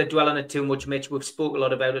 I don't want to dwell on it too much, Mitch. We've spoke a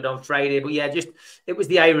lot about it on Friday, but yeah, just it was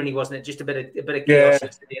the irony, wasn't it? Just a bit of chaos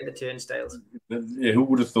yesterday at the turnstiles. Yeah, who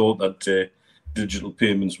would have thought that digital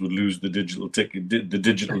payments would lose the digital ticket, the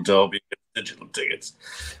digital derby, digital tickets?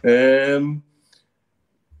 I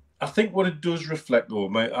think what it does reflect,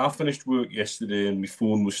 though, I finished work yesterday and my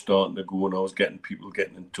phone was starting to go, and I was getting people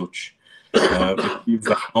getting in touch. It seems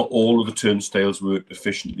like not all of the turnstiles worked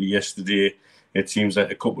efficiently yesterday. It seems like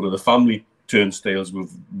a couple of the family turnstiles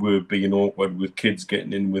were being awkward with kids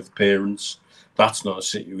getting in with parents. That's not a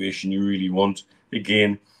situation you really want.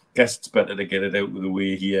 Again, guess it's better to get it out of the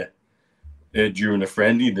way here during a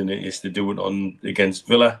friendly than it is to do it against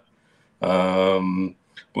Villa.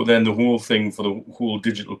 But then the whole thing for the whole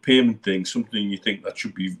digital payment thing, something you think that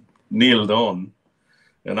should be nailed on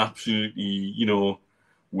and absolutely, you know,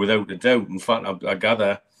 without a doubt. In fact, I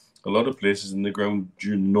gather a lot of places in the ground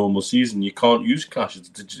during the normal season, you can't use cash.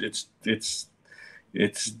 It's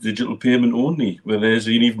digital payment only, where there's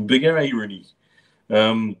an even bigger irony.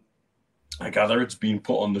 I gather it's been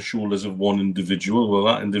put on the shoulders of one individual. Well,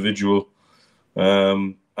 that individual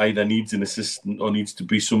either needs an assistant or needs to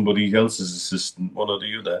be somebody else's assistant, one or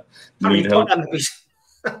the other.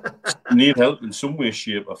 Need help in some way,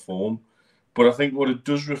 shape or form. But I think what it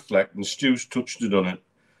does reflect, and Stu's touched it on it,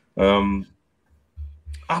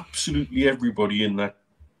 absolutely everybody in that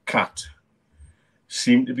cat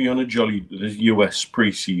seemed to be on a jolly the US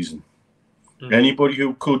pre-season. Mm-hmm. Anybody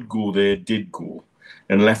who could go there did go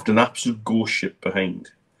and left an absolute ghost ship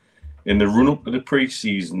behind. In the run-up to the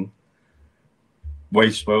pre-season,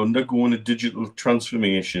 whilst we're undergoing a digital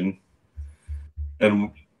transformation,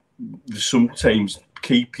 and sometimes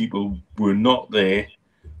key people were not there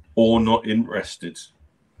or not interested.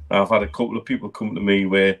 I've had a couple of people come to me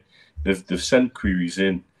where they've sent queries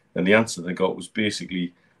in, and the answer they got was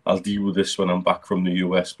basically, I'll deal with this when I'm back from the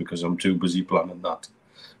US because I'm too busy planning that.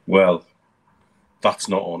 Well, that's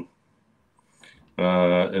not on.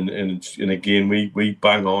 And again, we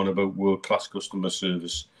bang on about world-class customer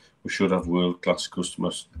service. We should have world-class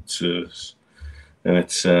customer service. And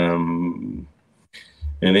it's and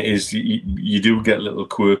it is, you do get little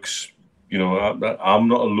quirks. You know, I'm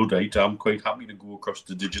not a Luddite. I'm quite happy to go across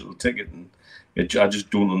the digital ticket, and I just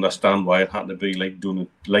don't understand why it had to be like doing it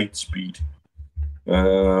light speed. I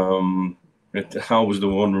was the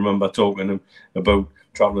one, remember talking about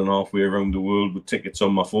travelling halfway around the world with tickets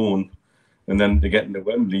on my phone, and then to get into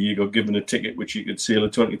Wembley, you got given a ticket which you could sail a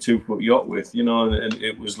 22-foot yacht with, you know, and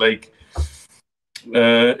it was like,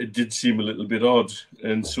 It did seem a little bit odd,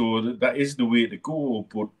 and so that is the way to go.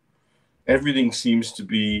 But everything seems to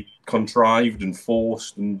be contrived and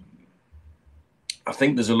forced, and I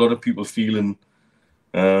think there's a lot of people feeling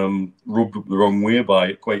rubbed up the wrong way by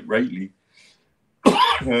it, quite rightly.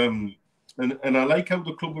 And I like how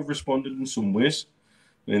the club have responded in some ways,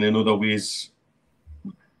 and in other ways,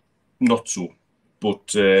 not so.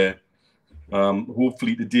 But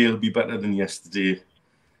hopefully today will be better than yesterday,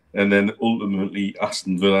 and then ultimately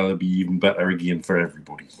Aston Villa will be even better again for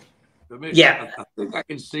everybody. Yeah, I think I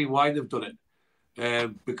can see why they've done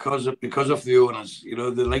it because of the owners. You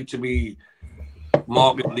know, they like to be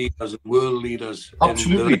market leaders and world leaders.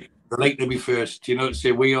 Absolutely. And they like to be first. You know, to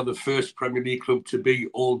say we are the first Premier League club to be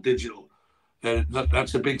all digital.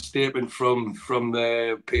 That's a big statement from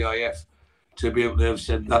the PIF to be able to have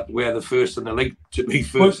said that we're the first, and they like to be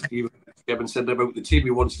first. Even Kevin said about the team,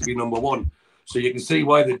 he wants to be number one. So you can see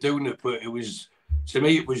why they're doing it. But it was, to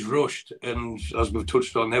me, it was rushed, and as we've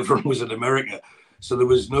touched on, everyone was in America, so there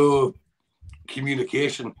was no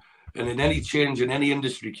communication. And in any change in any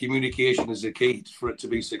industry, communication is the key for it to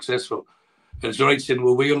be successful. And it's all right saying,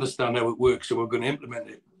 well, we understand how it works, so we're going to implement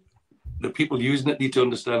it. The people using it need to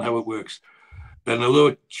understand how it works. And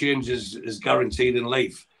although change is guaranteed in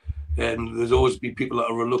life, and there's always be people that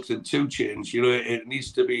are reluctant to change, you know, it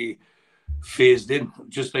needs to be phased in.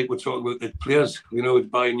 Just like we're talking about the players, you know,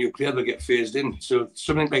 buy a new player, they get phased in. So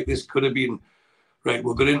something like this could have been, right,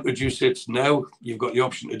 we're going to introduce it now. You've got the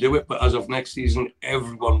option to do it, but as of next season,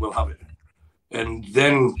 everyone will have it. And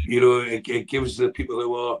then, you know, it gives the people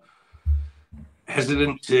who are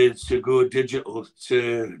hesitant to go digital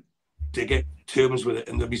to get terms with it,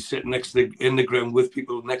 and they'll be sitting in the ground with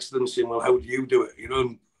people next to them saying, well, how do you do it? You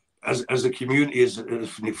know, as a community, as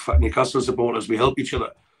Newcastle supporters, we help each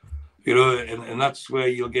other, you know, and that's where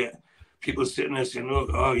you'll get people sitting there saying,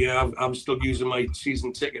 oh yeah, I'm still using my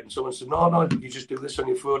season ticket. And someone said, no, you just do this on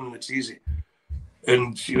your phone and it's easy.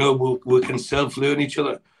 And, you know, we can self-learn each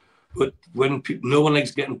other. But when no one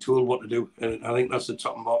likes getting told what to do, and I think that's the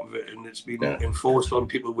top and bottom of it, and it's been enforced on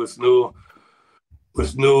people with no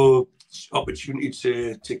opportunity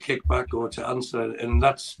to kick back or to answer, and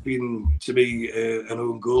that's been, to me, an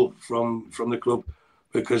own goal from the club,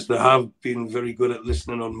 because they have been very good at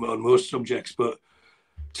listening on most subjects, but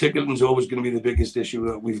ticketing's always going to be the biggest issue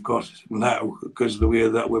that we've got now because of the way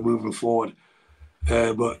that we're moving forward.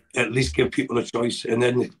 But at least give people a choice, and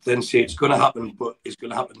then say it's going to happen, but it's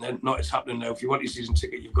going to happen then, not it's happening now. If you want your season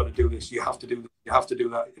ticket, you've got to do this. You have to do this. You have to do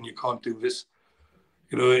that, and you can't do this.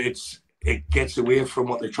 You know, it gets away from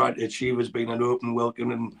what they're trying to achieve as being an open,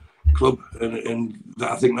 welcoming club, and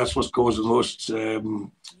I think that's what's caused the most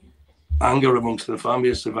anger amongst the fan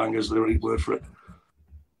base. If anger is the right word for it.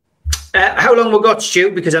 How long we got,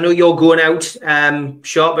 Stu? Because I know you're going out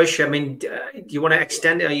sharpish. I mean, do you want to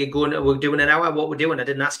extend it? Are you going? We're doing an hour. What we're doing? I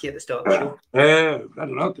didn't ask you at the start of the show. I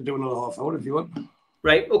don't know. I could do another half hour if you want.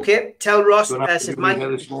 Right. Okay. Tell Ross. Says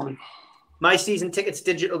my season tickets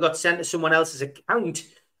digital got sent to someone else's account.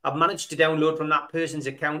 I've managed to download from that person's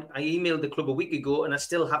account. I emailed the club a week ago, and I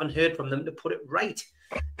still haven't heard from them to put it right.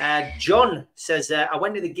 John says, I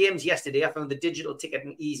went to the games yesterday. I found the digital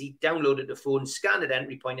ticketing easy, downloaded the phone, scanned at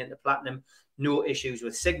entry point into Platinum. No issues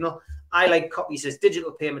with signal. I like copy, says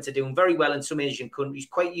digital payments are doing very well in some Asian countries.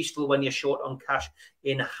 Quite useful when you're short on cash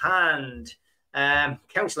in hand.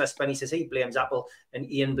 Councillor Spenny says he blames Apple,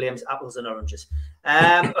 and Ian blames apples and oranges.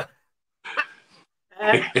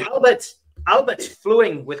 Albert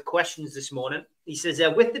flowing with questions this morning. He says,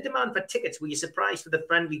 with the demand for tickets, were you surprised for the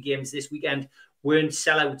friendly games this weekend weren't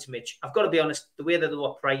sellouts, Mitch? I've got to be honest, the way that they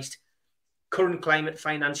were priced, current climate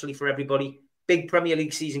financially for everybody, big Premier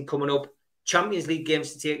League season coming up, Champions League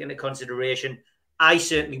games to take into consideration, I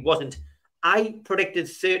certainly wasn't. I predicted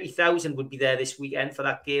 30,000 would be there this weekend for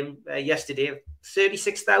that game yesterday.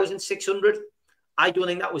 36,600. I don't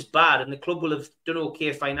think that was bad, and the club will have done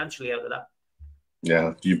okay financially out of that.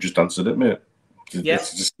 Yeah, you've just answered it, mate. Yeah.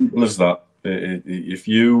 It's as simple as that. If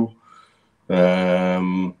you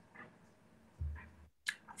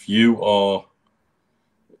are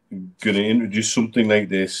going to introduce something like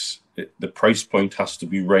this, the price point has to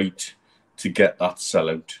be right to get that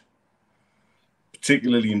sellout,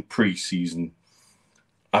 particularly in pre-season.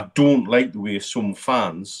 I don't like the way some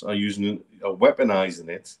fans are weaponizing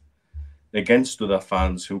it against other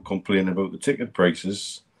fans who complain about the ticket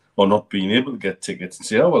prices or not being able to get tickets and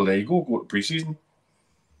say, oh, well, there you go to pre-season.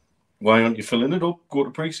 Why aren't you filling it up? Go to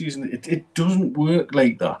pre-season. It doesn't work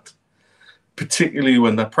like that, particularly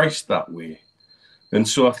when they're priced that way. And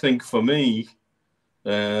so I think for me,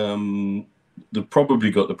 they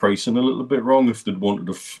probably got the pricing a little bit wrong if they'd wanted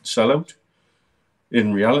to sell out.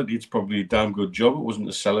 in reality, it's probably a damn good job. It wasn't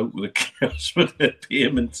a sellout with the chaos with the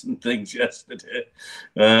payments and things yesterday.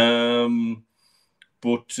 But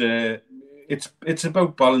it's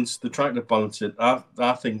about balance. They're trying to balance it.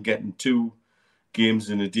 I think getting 2 games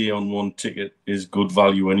in a day on 1 ticket is good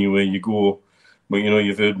value anyway. You go, but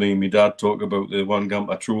you've heard me and my dad talk about the Juan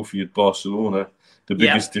Gamper Trophy at Barcelona. The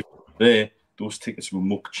biggest difference there, those tickets were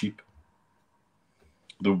muck cheap.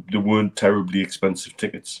 They weren't terribly expensive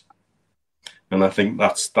tickets. And I think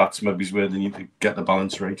that's maybe where they need to get the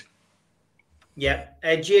balance right. Yeah.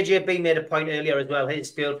 JJB made a point earlier as well.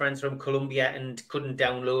 His girlfriend's from Colombia and couldn't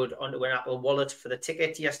download onto an Apple Wallet for the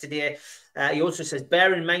ticket yesterday. He also says,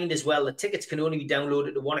 bear in mind as well, the tickets can only be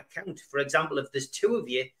downloaded to one account. For example, if there's 2 of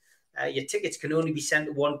you, your tickets can only be sent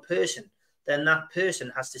to one person. Then that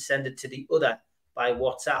person has to send it to the other by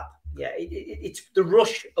WhatsApp. Yeah, it's the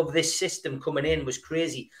rush of this system coming in was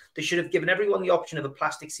crazy. They should have given everyone the option of a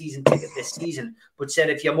plastic season ticket this season, but said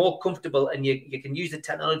if you're more comfortable and you can use the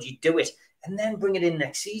technology, do it, and then bring it in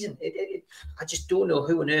next season. I just don't know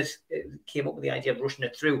who on earth came up with the idea of rushing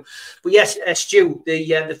it through. But yes, Stu,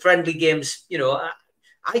 the friendly games,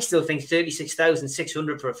 I still think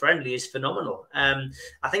 36,600 for a friendly is phenomenal.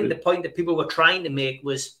 I think the point that people were trying to make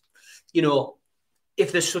was,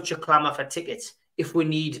 if there's such a clamour for tickets, if we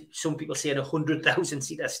need, some people saying 100,000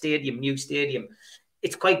 seater stadium, new stadium,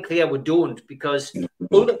 it's quite clear we don't, because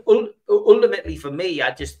ultimately for me,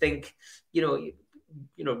 I just think,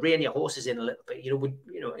 rein your horses in a little bit.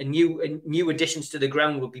 And new additions to the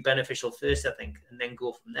ground would be beneficial first, I think, and then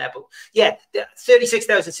go from there. But yeah,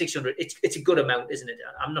 36,600. It's a good amount, isn't it?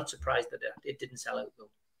 I'm not surprised that it didn't sell out though.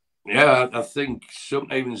 Yeah, I think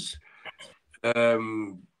sometimes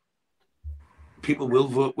people will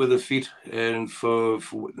vote with their feet, and for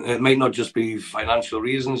it might not just be financial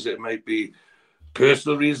reasons; it might be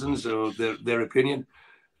personal reasons or their opinion.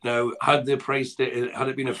 Now, had they priced it, had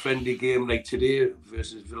it been a friendly game like today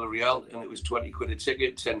versus Villarreal, and it was 20 quid a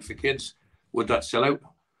ticket, 10 for kids, would that sell out?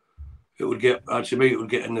 It would get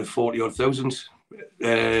in the 40-odd thousands,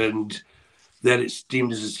 and then it's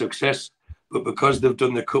deemed as a success. But because they've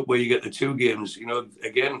done the cup where you get the 2 games,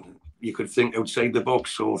 again, you could think outside the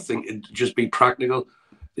box or think it'd just be practical.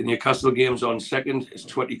 The Newcastle game's on second. It's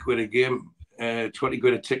 20 quid a game, 20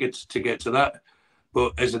 quid a ticket to get to that.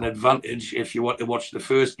 But as an advantage, if you want to watch the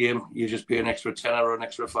first game, you just pay an extra tenner or an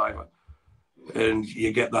extra £5. And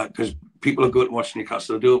you get that because people are going to watch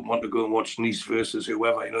Newcastle. They don't want to go and watch Nice versus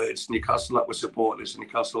whoever. It's Newcastle that we're supporting. It's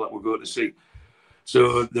Newcastle that we're going to see.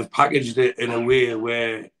 So they've packaged it in a way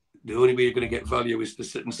where the only way you're going to get value is to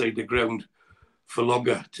sit inside the ground for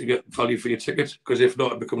longer to get value for your ticket. Because if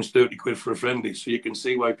not, it becomes 30 quid for a friendly. So you can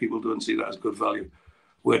see why people don't see that as good value.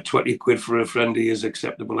 Where 20 quid for a friendly is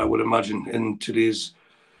acceptable, I would imagine, in today's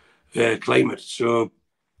climate. So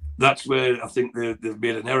that's where I think they've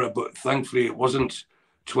made an error. But thankfully, it wasn't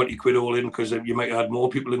 20 quid all in, because you might have had more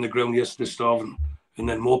people in the ground yesterday starving, and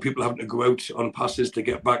then more people having to go out on passes to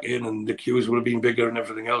get back in, and the queues would have been bigger and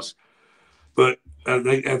everything else. But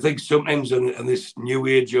I think sometimes in this new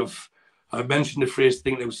age of, I mentioned the phrase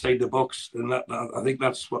 "thinking outside the box," and that I think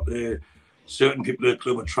that's what certain people at the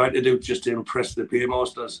club are trying to do, just to impress the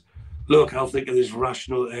paymasters. Look, I'll think of this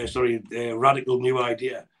radical new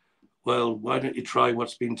idea. Well, why don't you try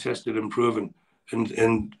what's been tested and proven?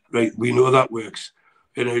 And right, we know that works.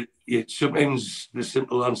 Sometimes the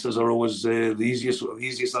simple answers are always the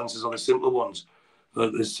easiest answers are the simple ones.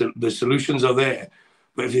 The solutions are there.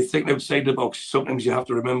 But if you think outside the box, sometimes you have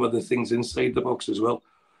to remember the things inside the box as well.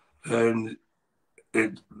 And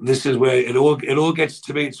this is where it all gets,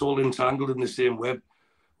 to me, it's all entangled in the same web,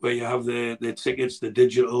 where you have the tickets, the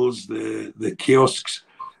digitals, the kiosks,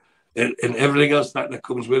 and everything else that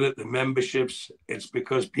comes with it, the memberships. It's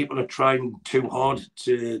because people are trying too hard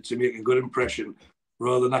to make a good impression,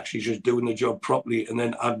 rather than actually just doing the job properly and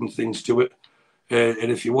then adding things to it. And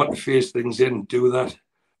if you want to phase things in, do that.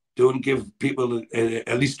 Don't give people,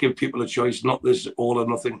 at least give people a choice, not this all or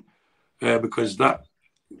nothing, because that,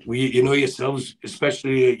 yourselves,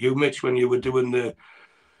 especially you, Mitch, when you were doing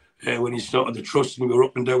when you started the trust and we were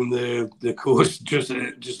up and down the coast just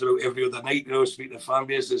about every other night, speaking to fan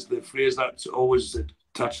bases, the phrase that's always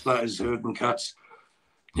attached to that is herding cats.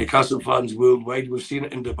 Newcastle fans worldwide, we've seen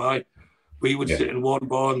it in Dubai. We would sit in one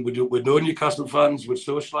bar and we'd know Newcastle fans, we'd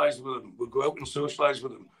socialise with them, we'd go out and socialise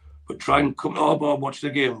with them, but try and come to our bar and watch the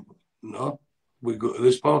game. No, we go to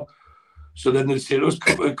this bar. So then they'd say,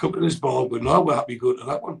 come to this bar, but no, we're happy going to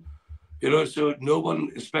that one. So no one,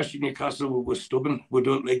 especially Newcastle, was stubborn. We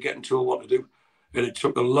don't like getting told what to do. And it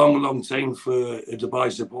took a long, long time for a Dubai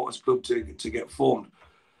supporters club to get formed.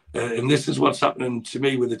 And this is what's happening to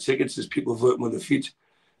me with the tickets, is people voting with their feet.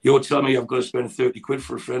 You're telling me I've got to spend 30 quid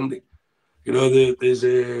for a friendly. You know, there's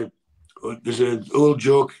an old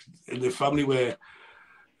joke in the family where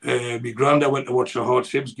my granddad went to watch a Hearts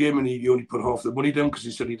Hibs game and he only put half the money down because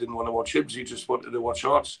he said he didn't want to watch Hibs. He just wanted to watch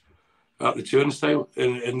Hearts at the turnstile.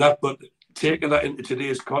 And that, but taking that into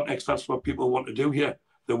today's context, that's what people want to do here.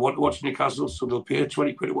 They want to watch Newcastle, so they'll pay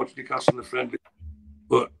 20 quid to watch Newcastle in the friendly.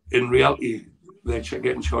 But in reality, they're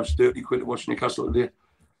getting charged 30 quid to watch Newcastle today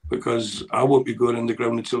because I won't be going in the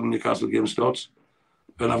ground until the Newcastle game starts.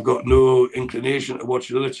 And I've got no inclination to watch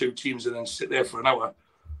the other two teams and then sit there for an hour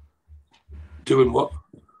doing what?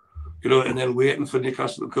 You know, and then waiting for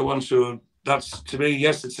Newcastle to come on. So that's, to me,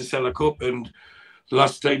 yes, it's a Cellar Cup. And the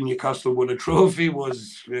last time Newcastle won a trophy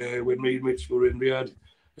was when me and Mitch were in Riyadh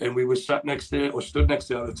and we were stood next to at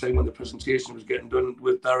the time when the presentation was getting done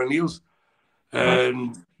with Darren Neals.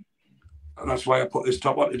 And that's why I put this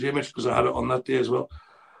top on today, Mitch, because I had it on that day as well.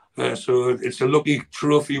 So it's a lucky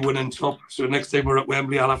trophy winning top. So next time we're at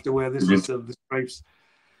Wembley, I'll have to wear this instead of the stripes.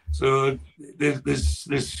 So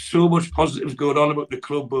there's so much positives going on about the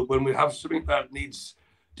club, but when we have something that needs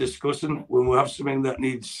discussing, when we have something that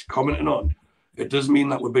needs commenting on, it doesn't mean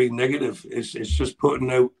that we're being negative. It's just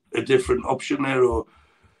putting out a different option there or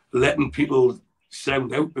letting people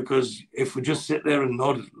sound out, because if we just sit there and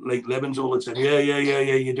nod like lemons all the time, yeah,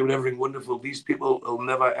 you're doing everything wonderful, these people will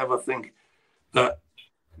never ever think that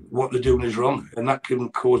what they're doing is wrong, and that can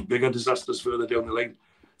cause bigger disasters further down the line.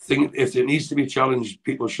 If it needs to be challenged,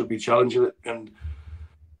 people should be challenging it. And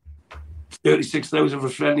 36,000 for a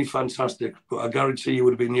friendly, fantastic. But I guarantee you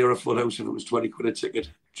would have been near a full house if it was 20 quid a ticket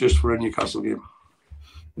just for a Newcastle game.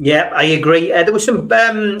 Yeah, I agree. There was some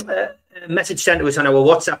message sent to us on our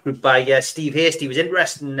WhatsApp group by Steve Hasty. It was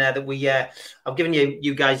interesting that I've given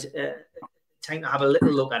you guys time to have a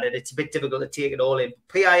little look at it. It's a bit difficult to take it all in.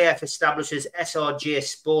 PIF establishes SRJ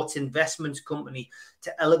Sports Investment Company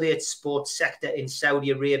to elevate sports sector in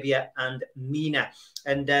Saudi Arabia and MENA.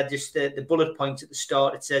 And just the bullet points at the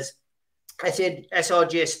start, it says,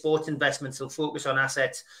 SRJ Sports Investments will focus on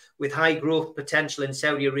assets with high growth potential in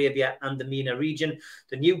Saudi Arabia and the MENA region.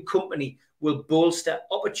 The new company will bolster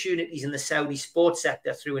opportunities in the Saudi sports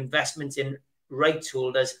sector through investments in rights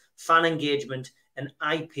holders, fan engagement, and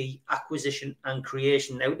IP acquisition and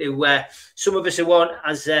creation. Now, to some of us who aren't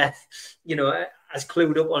as as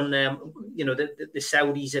clued up on the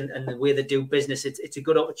Saudis and the way they do business, it's a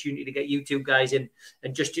good opportunity to get you two guys in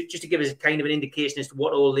and just to give us a kind of an indication as to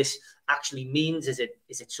what all this actually means. Is it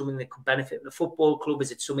something that could benefit the football club?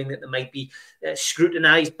 Is it something that might be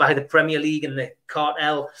scrutinised by the Premier League and the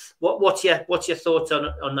cartel? What's your thoughts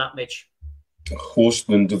on that, Mitch?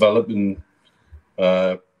 Hosting and developing.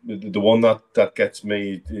 The one that gets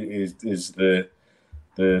me is the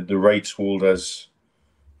rights holders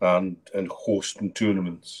and hosting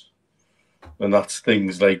tournaments, and that's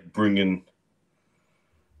things like bringing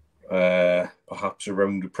perhaps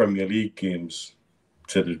around the Premier League games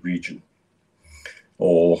to the region,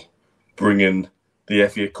 or bringing the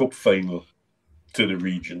FA Cup final to the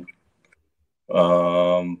region.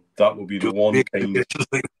 That would be the one thing.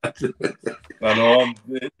 I know.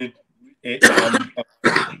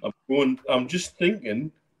 I'm just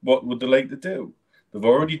thinking, what would they like to do? They've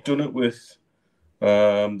already done it with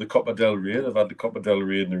the Copa del Rey. They've had the Copa del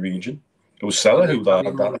Rey in the region. It was Sella who had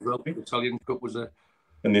that. The Italian Cup was there.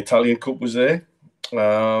 And the Italian Cup was there.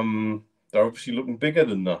 They're obviously looking bigger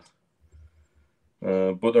than that.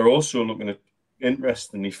 But they're also looking at,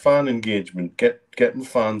 interestingly, fan engagement, getting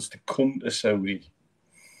fans to come to Saudi.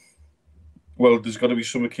 Well, there's got to be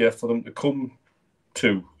something here for them to come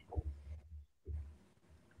to.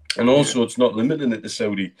 And also, it's not limiting it to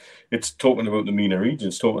Saudi. It's talking about the MENA region.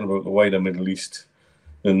 It's talking about the wider Middle East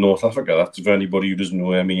and North Africa. That's for anybody who doesn't know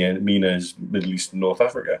where MENA is, Middle East and North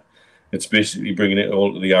Africa. It's basically bringing it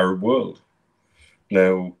all to the Arab world.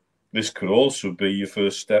 Now, this could also be your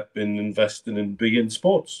first step in investing in big in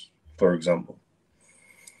sports, for example.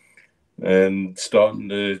 And starting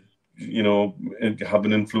to, have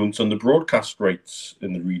an influence on the broadcast rights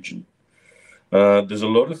in the region. There's a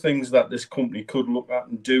lot of things that this company could look at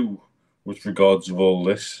and do with regards of all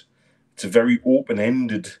this. It's a very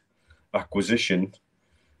open-ended acquisition,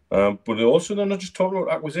 but also they're not just talking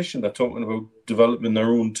about acquisition, they're talking about developing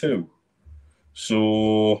their own too.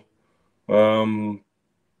 So,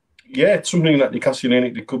 it's something that Newcastle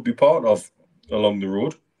United could be part of along the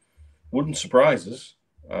road. Wouldn't surprise us.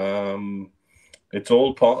 It's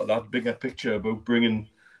all part of that bigger picture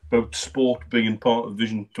about sport being part of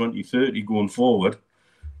Vision 2030 going forward.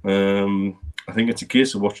 I think it's a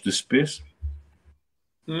case of watch this space.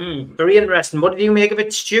 Very interesting. What did you make of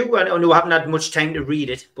it, Stu? I know I haven't had much time to read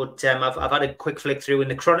it, but I've had a quick flick through,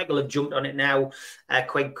 and the Chronicle have jumped on it now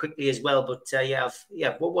quite quickly as well. But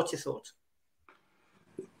what's your thoughts?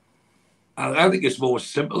 I think it's more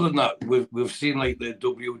simple than that. We've seen like the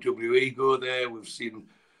WWE go there. We've seen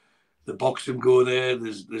the boxing go there.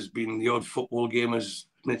 There's been the odd football game, as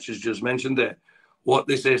Mitch has just mentioned there. What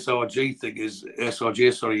this SRJ thing is,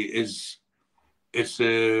 it's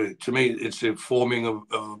to me, it's a forming of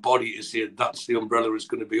a body to say that's the umbrella it's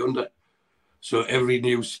going to be under. So every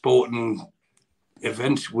new sporting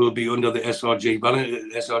event will be under the SRJ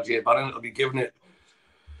banner. It'll be given it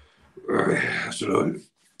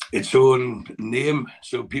its own name,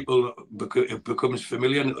 so people it becomes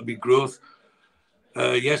familiar, and it'll be growth.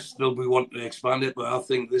 Yes, they'll be wanting to expand it, but I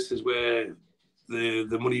think this is where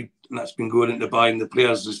the money that's been going into buying the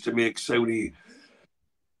players is to make Saudi.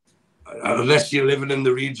 Unless you're living in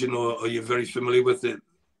the region or you're very familiar with it,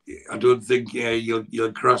 I don't think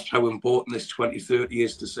you'll grasp how important this 2030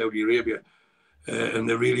 is to Saudi Arabia. And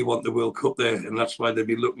they really want the World Cup there, and that's why they'll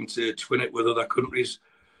be looking to twin it with other countries.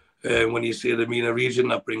 When you say the MENA region,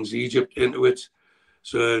 that brings Egypt into it.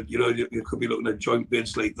 So, you could be looking at joint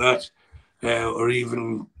bids like that, or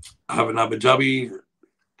even having Abu Dhabi.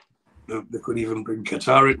 They could even bring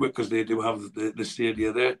Qatar into it because they do have the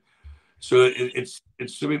stadia there. So it's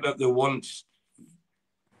something that they want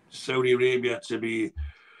Saudi Arabia to be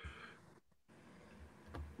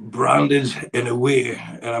branded in a way,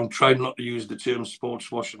 and I'm trying not to use the term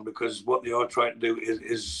sports washing, because what they are trying to do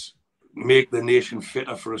is make the nation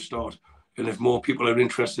fitter for a start. And if more people are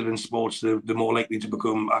interested in sports, they're more likely to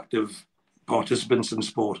become active participants in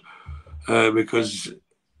sport, because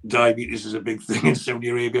diabetes is a big thing in Saudi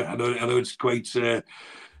Arabia. I know it's quite a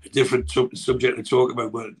different subject to talk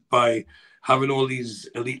about, but by having all these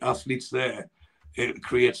elite athletes there, it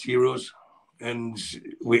creates heroes. And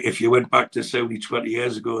if you went back to Saudi 20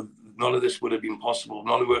 years ago, none of this would have been possible.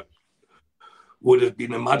 None of it would have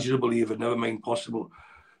been imaginable even, never mind possible.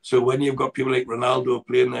 So when you've got people like Ronaldo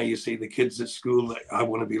playing there, you see the kids at school, like, I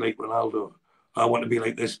want to be like Ronaldo. I want to be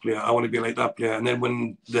like this player. I want to be like that player. And then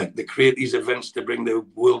when they create these events to bring the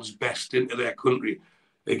world's best into their country,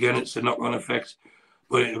 again, it's a knock-on effect.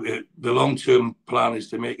 But the long-term plan is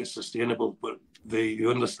to make it sustainable. But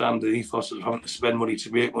you understand the ethos of having to spend money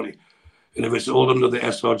to make money. And if it's all under the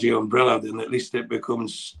SRJ umbrella, then at least it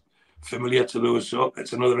becomes familiar to those. So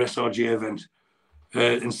it's another SRJ event.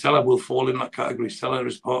 And Salah will fall in that category. Salah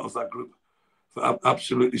is part of that group. For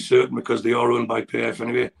absolutely certain, because they are owned by PF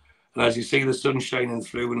anyway. And as you see, the sun's shining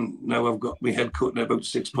through, and now I've got my head cut in about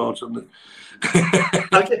 6 parts on it.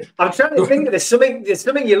 I'm trying to think. There's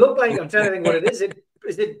something you look like. I'm trying to think what it is.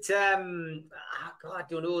 Is it? God, I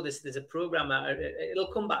don't know. There's a program. It'll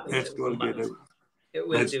come back. It will do.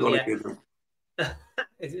 Yeah.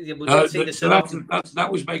 That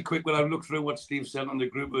was my quick. When I looked through what Steve sent on the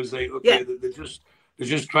group, it was like, okay, yeah. They're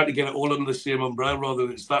just trying to get it all under the same umbrella. Rather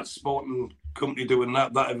than it's that sporting company doing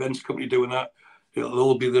that events company doing that. It'll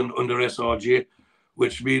all be then under SRJ,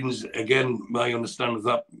 which means, again, my understanding of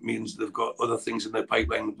that means they've got other things in their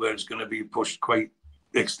pipeline where it's going to be pushed quite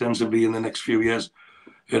extensively in the next few years.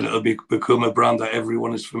 And it'll become a brand that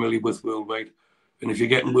everyone is familiar with worldwide. And if you're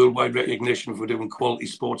getting worldwide recognition for doing quality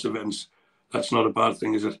sports events, that's not a bad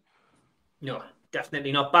thing, is it? No,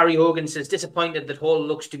 definitely not. Barry Hogan says, disappointed that Hall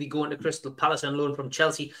looks to be going to Crystal Palace on loan from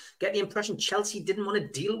Chelsea. Get the impression Chelsea didn't want to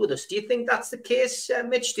deal with us. Do you think that's the case,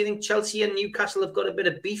 Mitch? Do you think Chelsea and Newcastle have got a bit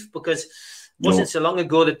of beef? Because it wasn't so long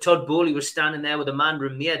ago that Todd Bowley was standing there with Amanda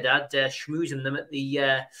Meerdad schmoozing them at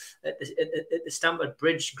the Stamford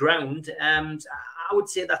Bridge ground. I would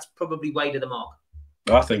say that's probably wide of the mark.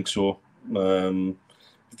 I think so.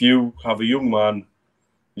 If you have a young man,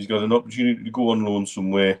 he's got an opportunity to go on loan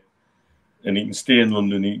somewhere, and he can stay in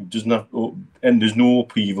London. He doesn't have, and there's no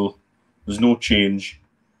upheaval, there's no change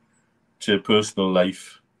to personal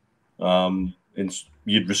life. And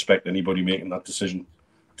you'd respect anybody making that decision.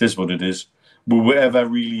 It is what it is. But we're ever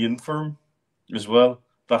really in for him as well?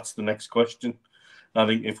 That's the next question. I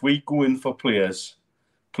think if we go in for players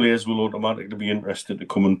will automatically be interested to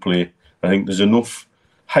come and play. I think there's enough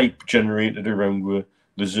hype generated around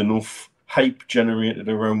there's enough hype generated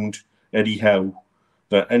around Eddie Howe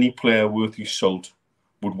that any player worth his salt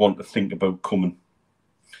would want to think about coming.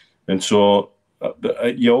 And so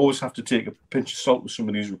you always have to take a pinch of salt with some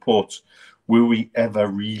of these reports. Were we ever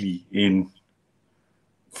really in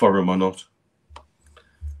for him or not?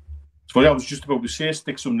 It's funny, I was just about to say,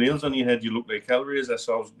 stick some nails on your head, you look like Hellraiser.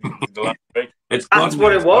 So I was the last break. That's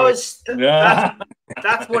what it was. Yeah.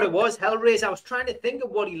 That's what it was, Hellraiser. I was trying to think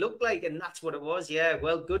of what he looked like, and that's what it was. Yeah,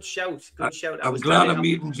 well, good shout. Good shout. I'm glad I'm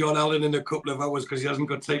meeting John Allen in a couple of hours because he hasn't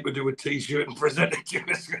got time to do a T-shirt and present it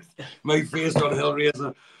to us with my face on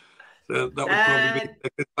Hellraiser. So that would probably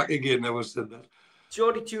be back again. I was said that.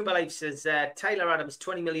 Geordie Tumalife says, Tyler Adams,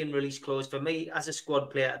 20 million release clause. For me, as a squad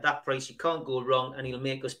player at that price, you can't go wrong, and he'll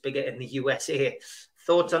make us bigger in the USA.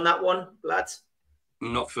 Thoughts on that one, lads?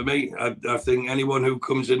 Not for me. I think anyone who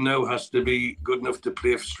comes in now has to be good enough to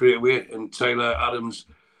play straight away. And Tyler Adams,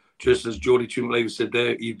 just as Geordie Tumalife said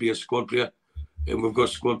there, he'd be a squad player. And we've got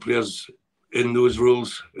squad players in those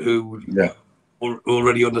roles who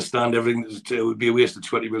already understand everything. It would be a waste of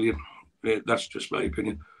 20 million. That's just my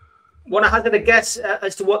opinion. Want to hazard a guess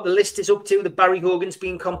as to what the list is up to that Barry Hogan's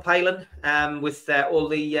been compiling with all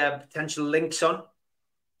the potential links on?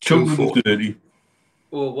 230.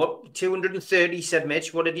 Oh, what? 230, said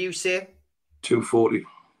Mitch. What did you say? 240.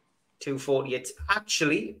 240. It's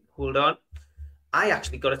actually, hold on. I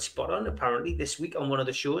actually got it spot on, apparently, this week on one of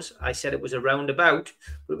the shows. I said it was around about,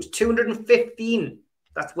 but it was 215.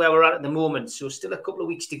 That's where we're at the moment. So still a couple of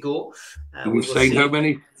weeks to go. We've signed how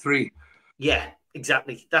many? 3. Yeah,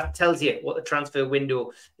 exactly. That tells you what the transfer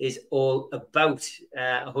window is all about,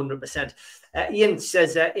 100%. Ian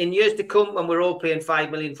says, in years to come, when we're all paying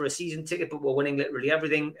 5 million for a season ticket, but we're winning literally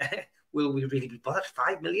everything, will we really be bothered?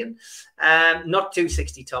 5 million? Not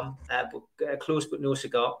 260, Tom, but close but no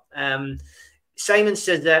cigar. Simon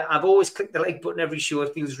says that I've always clicked the like button every show.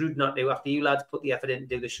 It feels rude not to. After you lads put the effort in to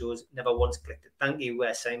do the shows, never once clicked it. Thank you,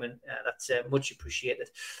 Simon. That's much appreciated.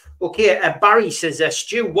 Okay, Barry says,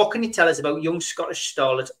 Stu, what can you tell us about young Scottish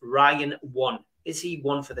starlet Ryan One? Is he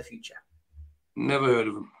one for the future? Never heard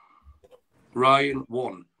of him. Ryan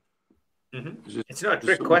One. Mm-hmm. It's not a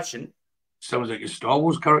trick question. Sounds like a Star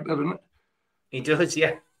Wars character, doesn't it? He does,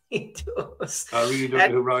 yeah. He does. I really don't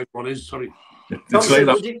know who Ryan One is. Sorry. It's like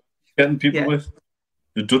that. Getting people with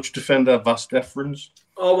the Dutch defender Vas Defrens.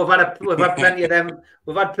 Oh, we've had plenty of them.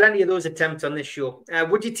 We've had plenty of those attempts on this show.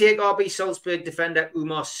 Would you take RB Salzburg defender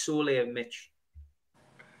Umar Solé, Mitch?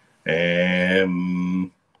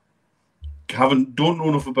 Don't know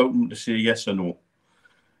enough about him to say yes or no.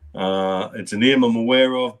 It's a name I'm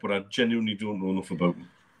aware of, but I genuinely don't know enough about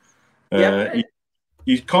him.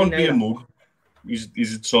 He can't be a mug.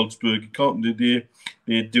 He's at Salzburg. He can't.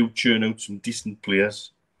 They do churn out some decent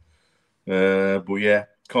players. But yeah,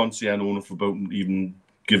 can't say I know enough about him, even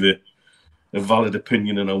give a valid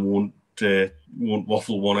opinion, and I won't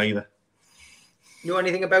waffle one either. Know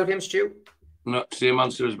anything about him, Stu? No, same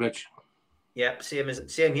answer as Mitch. Yeah,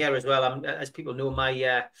 same here as well. As people know,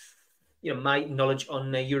 my my knowledge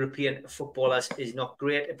on European footballers is not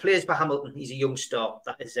great. He plays for Hamilton. He's a young star.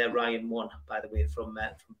 That is Ryan One, by the way, from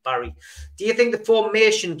Barry. Do you think the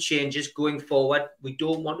formation changes going forward? We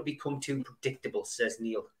don't want to become too predictable, says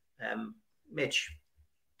Neil. Mitch?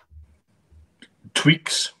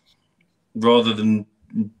 Tweaks rather than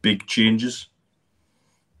big changes.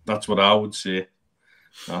 That's what I would say.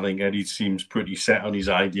 I think Eddie seems pretty set on his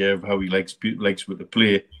idea of how he likes with the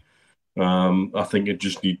play. I think it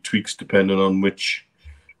just needs tweaks depending on which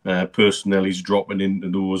personnel he's dropping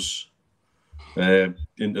into those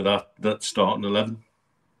into that starting 11.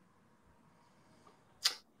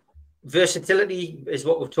 Versatility is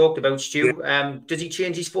what we've talked about, Stu. Does he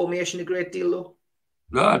change his formation a great deal, though?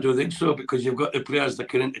 No, I don't think so, because you've got the players that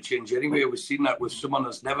can interchange anyway. We've seen that with someone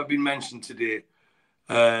that's never been mentioned today,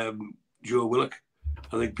 Joe Willock.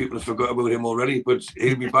 I think people have forgot about him already, but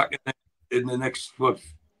he'll be back in the next,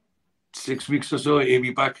 6 weeks or so. He'll be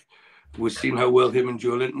back. We've seen how well him and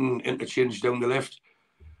Joe Linton interchange down the left.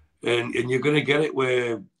 And you're going to get it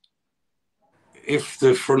where if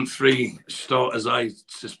the front three start, as I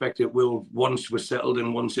suspect it will, once we're settled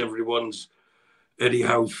and once everyone's Eddie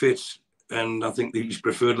Howe fits, and I think his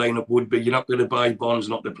preferred lineup would be, you're not going to buy Bonds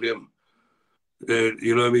not to play him.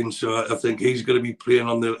 You know what I mean? So I think he's going to be playing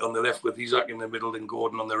on the left with Isaac in the middle and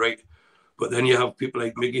Gordon on the right. But then you have people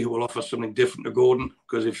like Miggy who will offer something different to Gordon,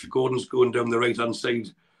 because if Gordon's going down the right-hand side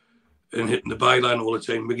and hitting the byline all the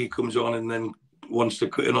time, Miggy comes on and then wants to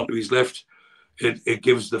cut in onto his left. It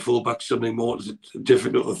gives the fullback something more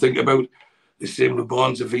difficult to think about. The same with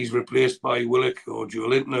Barnes if he's replaced by Willock or Joe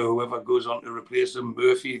Linton or whoever goes on to replace him,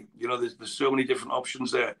 Murphy. You know, there's so many different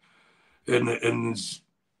options there. And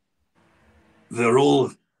they're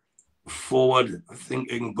all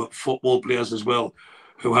forward-thinking, but football players as well,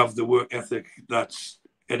 who have the work ethic that's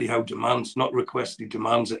Eddie Howe demands, not requests, he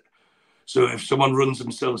demands it. So if someone runs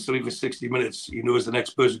themselves silly for 60 minutes, he knows the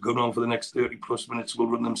next person coming on for the next 30-plus minutes will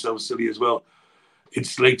run themselves silly as well.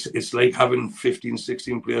 It's like having 15,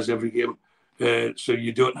 16 players every game. So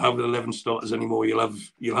you don't have the 11 starters anymore. You'll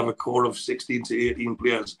have a core of 16 to 18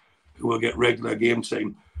 players who will get regular game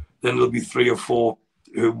time. Then there'll be 3 or 4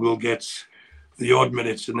 who will get the odd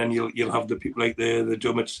minutes, and then you'll have the people like the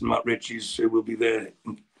Dummets and Matt Ritchies who will be there.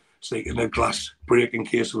 It's like in a glass break in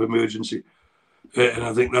case of emergency. And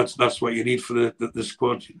I think that's what you need for the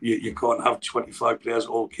squad. You can't have 25 players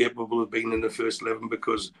all capable of being in the first 11,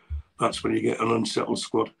 because that's when you get an unsettled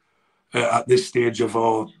squad at this stage of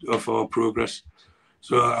our progress.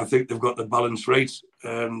 So I think they've got the balance right.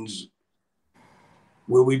 And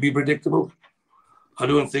will we be predictable? I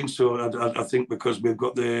don't think so. I think because we've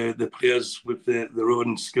got the players with their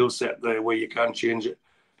own skill set there, where you can change it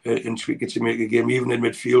and tweak it to make a game. Even in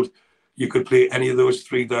midfield, you could play any of those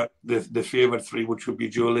 3, that the favoured 3, which would be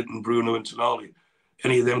Joe Linton, Bruno and Tonali.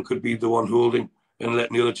 Any of them could be the one holding and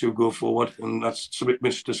letting the other 2 go forward. And that's something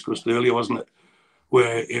Mitch discussed earlier, wasn't it?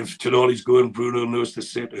 Where if Tonali's going, Bruno knows to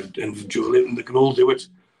sit, and Joe Linton, they can all do it.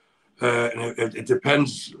 And it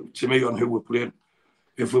depends, to me, on who we're playing.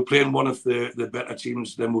 If we're playing one of the better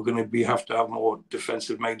teams, then we're going to have to have more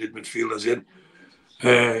defensive-minded midfielders in.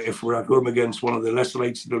 If we're at home against one of the lesser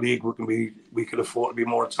lights in the league, we can afford to be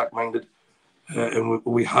more attack-minded. And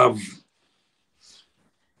we have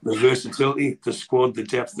the versatility, the squad, the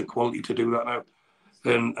depth, the quality to do that now.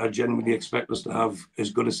 Then I genuinely expect us to have as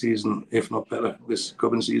good a season, if not better, this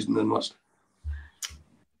coming season than last.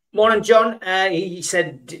 Morning, John. He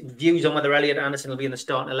said views on whether Elliot Anderson will be in the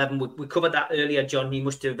starting 11. We covered that earlier, John. He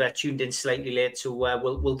must have tuned in slightly late, so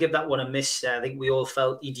we'll give that one a miss. I think we all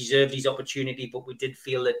felt he deserved his opportunity, but we did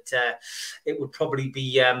feel that it would probably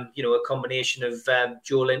be a combination of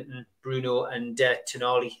Joe Linton, Bruno and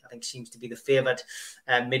Tonali. I think seems to be the favoured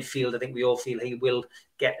midfield. I think we all feel he will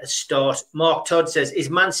get a start. Mark Todd says, is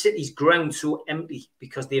Man City's ground so empty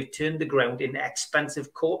because they have turned the ground into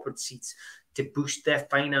expensive corporate seats to boost their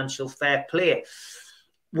financial fair play?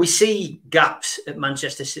 We see gaps at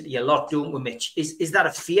Manchester City a lot, don't we, Mitch? Is that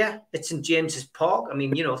a fear at St James's Park? I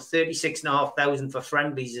mean, 36,500 for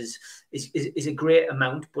friendlies is a great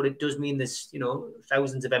amount, but it does mean there's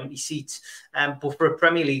thousands of empty seats. But for a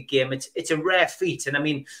Premier League game, it's a rare feat. And I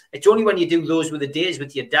mean, it's only when you do those with the days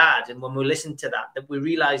with your dad, and when we listen to that we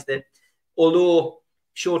realise that although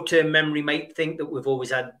short-term memory might think that we've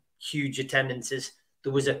always had huge attendances,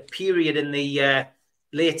 there was a period in the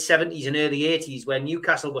late 70s and early 80s where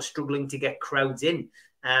Newcastle was struggling to get crowds in.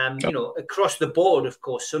 Across the board, of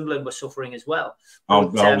course, Sunderland was suffering as well.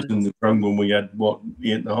 But, I was in the ground when we had,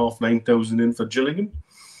 8,500, 9,000 in for Gillingham.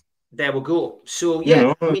 There we go. So,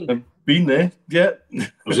 yeah. I've been there, yeah.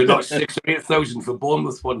 Was it not 6,000 or 8,000 for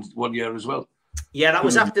Bournemouth one year as well? Yeah, that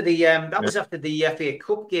was after the FA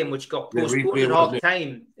Cup game, which got postponed at half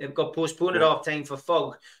time. It got postponed at half time for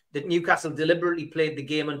fog. That Newcastle deliberately played the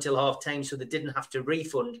game until half time so they didn't have to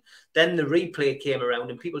refund. Then the replay came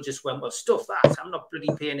around and people just went, well, stuff that. I'm not bloody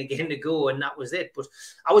paying again to go. And that was it. But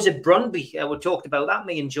I was at Brøndby. We talked about that,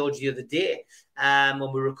 me and George, the other day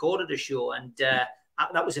when we recorded a show. And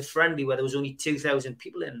that was a friendly where there was only 2,000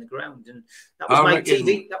 people in the ground. And that was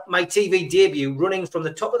my TV debut, running from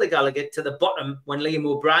the top of the Gallagher to the bottom when Liam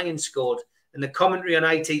O'Brien scored. And the commentary on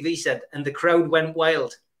ITV said, and the crowd went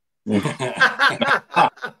wild.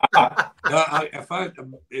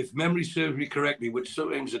 If memory serves me correctly, which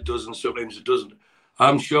sometimes it does and sometimes it doesn't,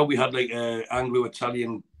 I'm sure we had like an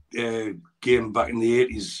Anglo-Italian game back in the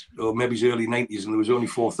 80s or maybe early 90s, and there was only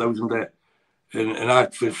 4,000 there. And I,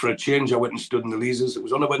 for a change, I went and stood in the Leazes. It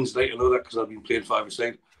was on a Wednesday night, I know that because I'd been playing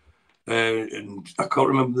five-a-side. And I can't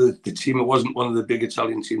remember the team. It wasn't one of the big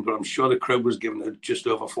Italian teams, but I'm sure the crowd was given just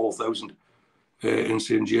over 4,000 in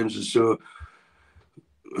St James's. So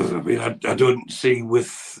I mean, I don't see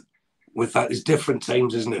with that. It's different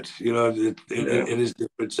times, isn't it? It is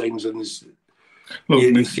different times, and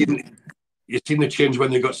you've seen the change when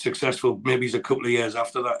they got successful. Maybe it's a couple of years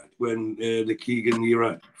after that, when the Keegan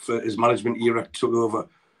era, for his management era, took over.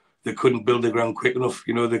 They couldn't build the ground quick enough.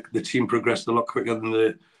 The team progressed a lot quicker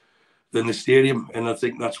than the stadium, and I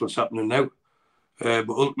think that's what's happening now. But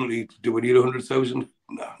ultimately, do we need 100,000?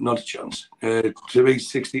 No, not a chance. To me,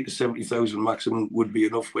 60 to 70,000 maximum would be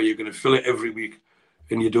enough, where you're going to fill it every week,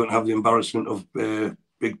 and you don't have the embarrassment of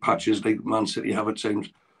big patches like Man City have at times.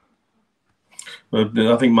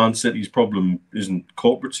 I think Man City's problem isn't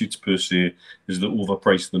corporate seats per se, is they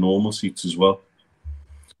overprice the normal seats as well.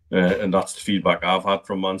 And that's the feedback I've had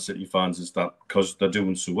from Man City fans, is that because they're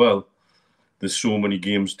doing so well, there's so many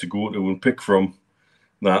games to go to and pick from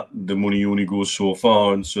that the money only goes so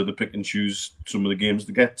far, and so they pick and choose some of the games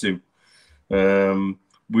to get to.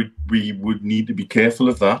 We would need to be careful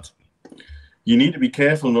of that. You need to be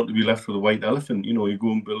careful not to be left with a white elephant. You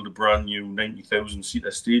go and build a brand new 90,000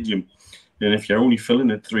 seater stadium, And if you're only filling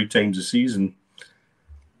it 3 times a season,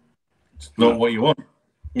 it's not what you want.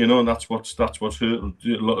 You know, and that's what's hurt a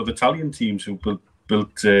lot of Italian teams who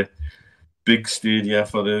built big stadia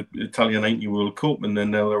for the Italian 90 World Cup, and then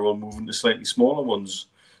now they're all moving to slightly smaller ones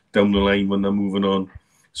down the line when they're moving on.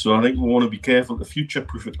 So I think we want to be careful to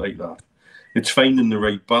future-proof it like that. It's finding the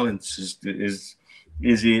right balance. Is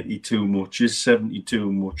 80 too much? Is 70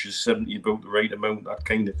 too much? Is 70 about the right amount? That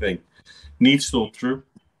kind of thing needs thought through.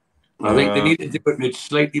 I think they need to do it. It's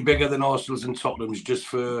slightly bigger than Arsenal's and Tottenham's, just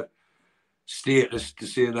for status, to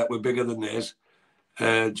say that we're bigger than theirs.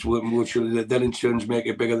 Which will then in turn make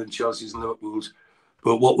it bigger than Chelsea's and Liverpool's.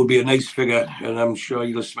 But what would be a nice figure, and I'm sure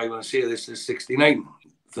you'll smile when I say this, is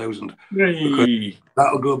 69,000. Because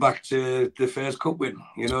that'll go back to the first cup win.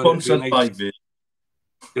 You know, sponsored by Vic.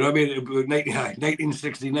 You know what I mean?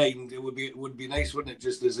 1969, it would be nice, wouldn't it?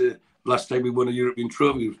 Just as the last time we won a European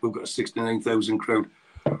trophy, we've got a 69,000 crowd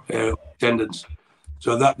attendance.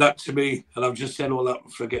 So that to me, and I've just said all that,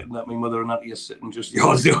 forgetting that my mother and auntie are sitting just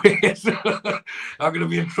yards away. So I'm going to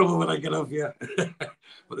be in trouble when I get off here.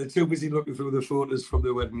 But they're too busy looking through the photos from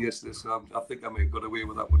the wedding yesterday, so I think I may have got away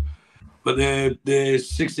with that one. But the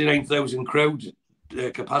 69,000 crowd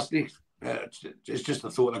capacity, it's just a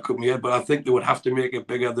thought that come here. But I think they would have to make it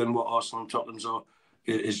bigger than what Arsenal and Tottenham's are.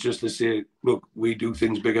 It's just to say, look, we do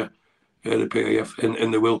things bigger, the PAF,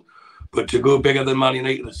 and they will. But to go bigger than Man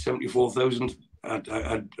United at 74,000,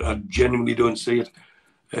 I genuinely don't see it.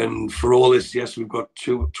 And for all this, yes, we've got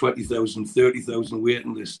 20,000, 30,000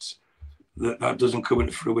 waiting lists. That doesn't come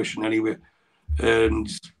into fruition anyway. And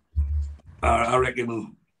I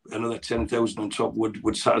reckon another 10,000 on top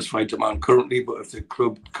would satisfy demand currently. But if the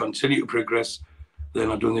club continue to progress, then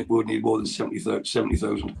I don't think we would need more than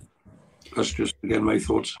 70,000. That's just, again, my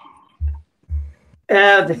thoughts.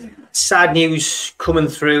 The sad news coming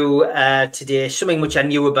through today, something which I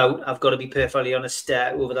knew about, I've got to be perfectly honest,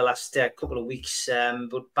 over the last couple of weeks.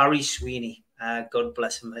 But Barry Sweeney, God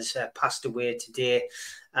bless him, has passed away today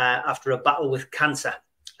after a battle with cancer.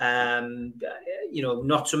 You know,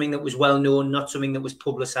 not something that was well known, not something that was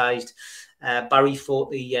publicised. Barry fought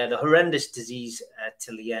the horrendous disease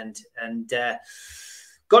till the end, and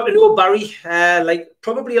got to know Barry, like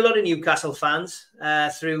probably a lot of Newcastle fans,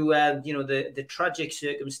 through you know, the tragic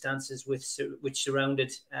circumstances which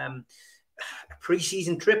surrounded a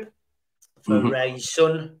pre-season trip for his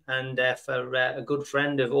son, and for a good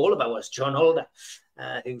friend of all of ours, John Holder,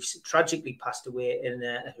 who tragically passed away in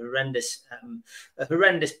a horrendous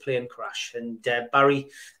plane crash. And Barry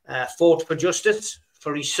fought for justice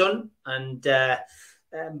for his son, and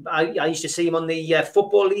I used to see him on the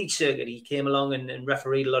Football League circuit. He came along and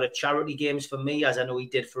refereed a lot of charity games for me, as I know he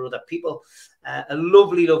did for other people. A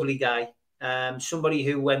lovely, lovely guy. Somebody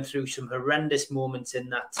who went through some horrendous moments in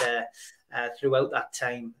that throughout that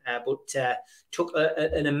time, but took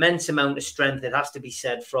an immense amount of strength, it has to be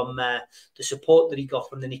said, from the support that he got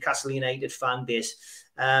from the Newcastle United fan base.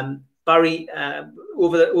 Barry,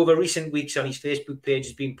 over recent weeks on his Facebook page,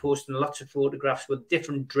 has been posting lots of photographs with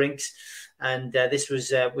different drinks, and this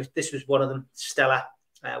was one of them, Stella,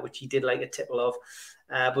 which he did like a tipple of.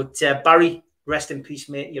 But Barry, rest in peace,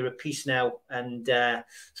 mate. You're at peace now, and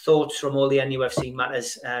thoughts from all the NUFC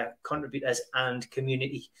Matters contributors and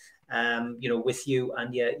community, you know, with you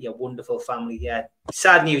and your wonderful family. Yeah,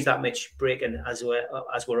 sad news that, Mitch, breaking as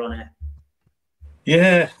we're on air.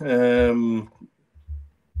 Yeah.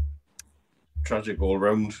 Tragic all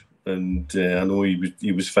round, and I know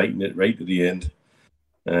he was fighting it right at the end,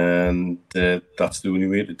 and that's the only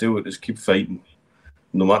way to do it, is keep fighting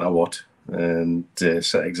no matter what, and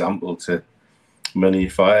set example to many.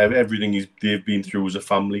 Everything they've been through as a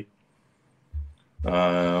family,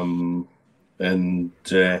 and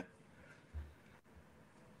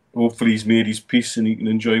hopefully he's made his peace and he can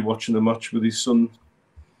enjoy watching the match with his son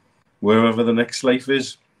wherever the next life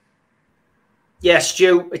is. Yes,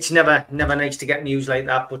 Stu, it's never nice to get news like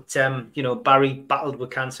that, but you know, Barry battled with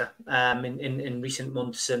cancer in recent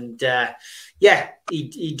months, and yeah,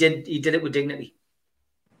 he did it with dignity.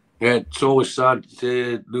 Yeah, it's always sad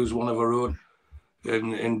to lose one of our own,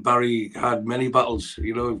 and Barry had many battles,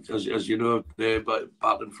 you know, as you know,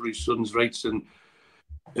 battling for his son's rights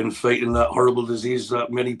and fighting that horrible disease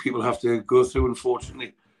that many people have to go through,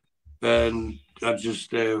 unfortunately. And I'd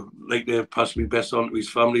just like to pass my best on to his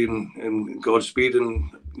family and Godspeed. And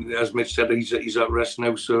as Mitch said, he's at rest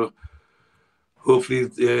now. So hopefully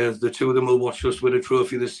the two of them will watch us win a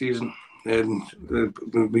trophy this season. And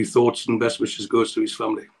my thoughts and best wishes goes to his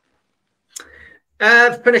family.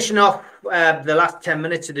 Finishing off the last 10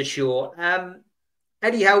 minutes of the show,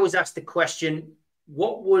 Eddie Howe was asked the question,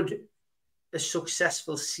 what would a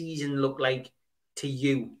successful season look like to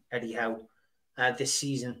you, Eddie Howe? this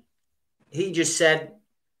season. He just said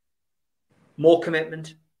more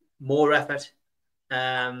commitment, more effort.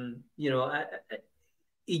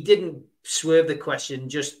 He didn't swerve the question.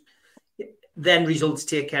 Just then results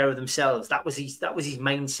take care of themselves. That was his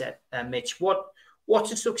mindset, Mitch.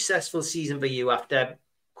 What's a successful season for you after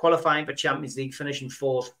qualifying for Champions League, finishing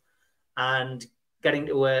fourth, and getting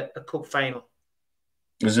to a cup final?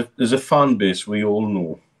 As a fan base, we all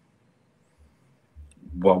know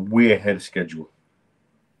we're way ahead of schedule.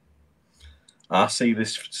 I see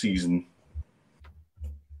this season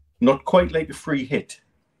not quite like a free hit,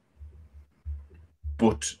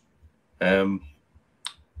 but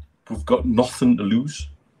we've got nothing to lose.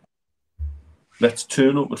 Let's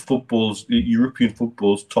turn up at European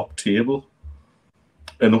football's top table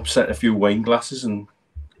and upset a few wine glasses and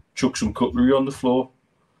chuck some cutlery on the floor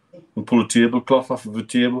and pull a tablecloth off of a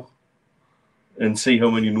table and see how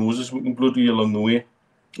many noses we can bloody along the way.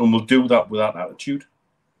 And we'll do that with that attitude.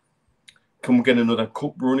 Can we get another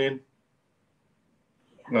cup run in?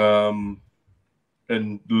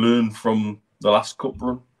 And learn from the last cup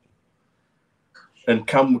run? And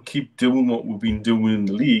can we keep doing what we've been doing in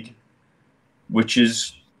the league, which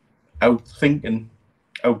is outthinking,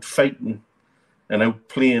 outfighting, and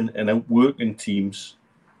outplaying and outworking teams,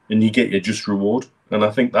 and you get your just reward? And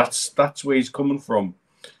I think that's where he's coming from.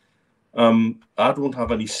 I don't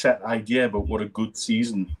have any set idea about what a good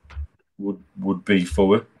season would be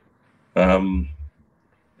for it.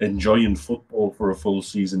 Enjoying football for a full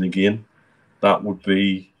season again, that would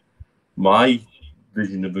be my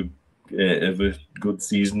vision of a good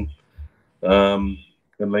season. And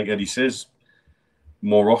like Eddie says,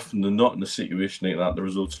 more often than not in a situation like that, the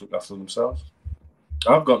results look after themselves.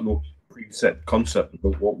 I've got no preset concept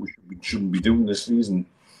about what we shouldn't be doing this season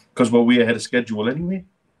because we're way ahead of schedule anyway.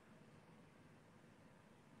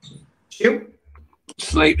 Stu?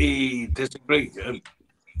 Slightly disagree.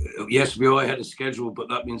 Yes, we are ahead of schedule, but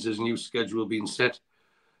that means there's a new schedule being set.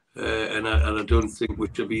 And I don't think we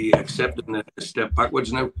should be accepting a step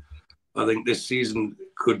backwards now. I think this season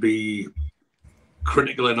could be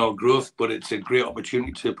critical in our growth, but it's a great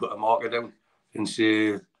opportunity to put a marker down and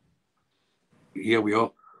say, here we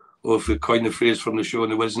are. Or if we coin the phrase from the show on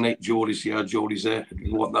the Wednesday night, Geordie's here, Geordie's there.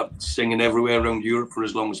 We want that singing everywhere around Europe for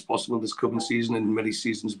as long as possible this coming season and many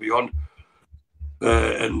seasons beyond.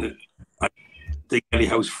 And I think Eddie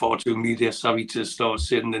Howe's far too media savvy to start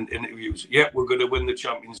saying in interviews, yeah, we're going to win the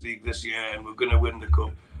Champions League this year and we're going to win the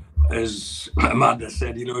Cup. As Amanda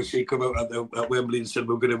said, she come out at Wembley and said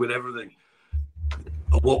we're going to win everything.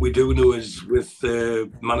 What we do know is with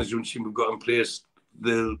the management team we've got in place,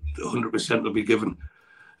 the 100% will be given.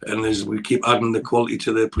 And as we keep adding the quality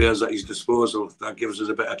to the players at his disposal, that gives us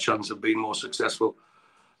a better chance of being more successful.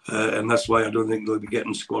 And that's why I don't think they'll be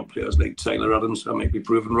getting squad players like Tyler Adams. I might be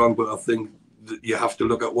proven wrong, but I think that you have to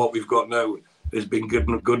look at what we've got now as being good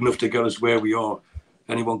enough to get us where we are.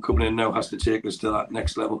 Anyone coming in now has to take us to that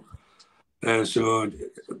next level. So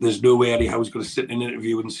there's no way Eddie Howe's going to sit in an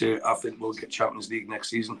interview and say, I think we'll get Champions League next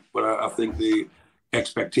season. But I think the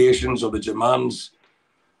expectations or the demands,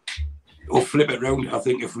 or flip it around, I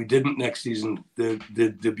think if we didn't next season,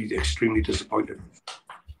 they'd be extremely disappointed.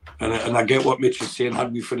 And I get what Mitch is saying.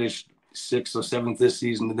 Had we finished 6th or 7th this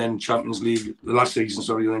season and then Champions League, last season,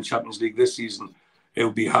 sorry, and then Champions League this season, it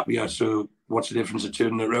would be happier. So what's the difference of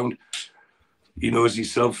turning it around? He knows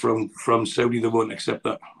himself from Saudi, they won't accept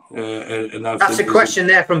that. And that's a question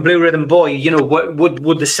there from Blue Rhythm Boy. What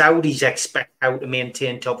would the Saudis expect how to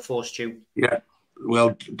maintain top 4, Stu? Yeah.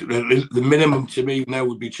 Well, the minimum to me now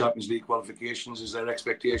would be Champions League qualifications is their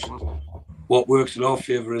expectations. What works in our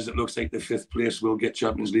favour is it looks like the 5th place will get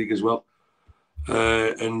Champions League as well.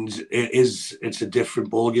 And it's a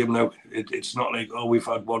different ballgame now. It's not like, we've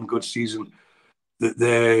had one good season. That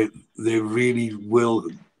they really will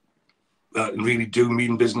really do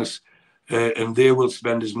mean business. And they will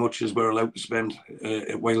spend as much as we're allowed to spend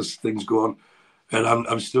whilst things go on. And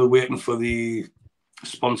I'm still waiting for the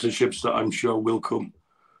sponsorships that I'm sure will come.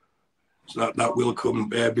 So that will come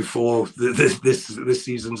before this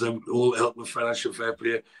season's all help with financial fair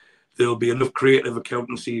play. There'll be enough creative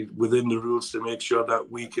accountancy within the rules to make sure that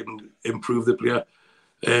we can improve the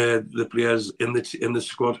players in the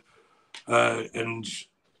squad. And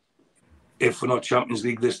if we're not Champions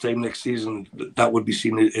League this time next season, that would be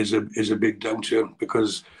seen as a big downturn,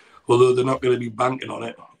 because although they're not going to be banking on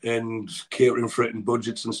it and catering for it in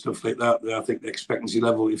budgets and stuff like that, I think the expectancy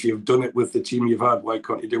level, if you've done it with the team you've had, why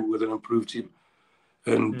can't you do it with an improved team?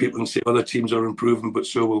 And people can say other teams are improving, but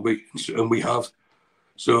so will we, and we have.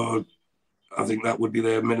 So I think that would be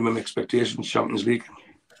their minimum expectation, Champions League.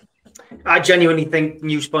 I genuinely think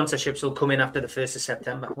new sponsorships will come in after the 1st of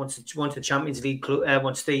September. Once the Champions League,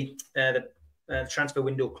 once the transfer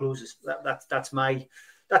window closes. That's my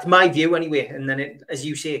view anyway. And then, as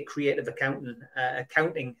you say, creative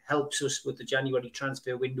accounting helps us with the January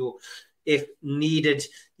transfer window if needed.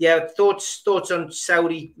 Yeah, thoughts on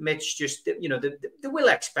Saudi, Mitch. Just they will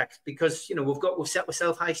expect, because we've set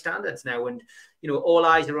ourselves high standards now, and all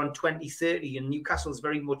eyes are on 2030, and Newcastle's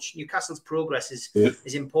progress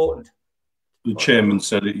is important. The chairman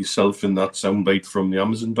said it himself in that soundbite from the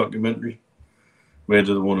Amazon documentary. Where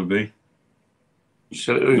do they want to be? He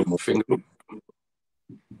said it.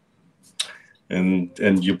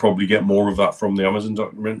 And you probably get more of that from the Amazon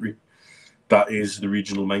documentary. That is the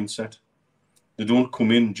regional mindset. They don't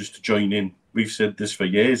come in just to join in. We've said this for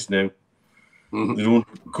years now. Mm-hmm. They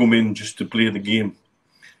don't come in just to play the game.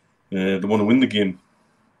 They want to win the game.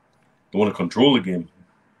 They want to control the game.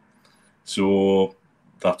 So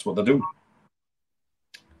that's what they do.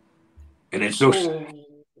 And it's just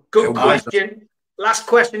good question. Last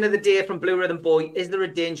question of the day from Blue Rhythm Boy. Is there a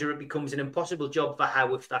danger it becomes an impossible job for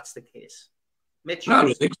Howe if that's the case? Mitch? No, I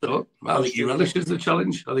don't think so. I think he relishes the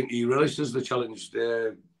challenge.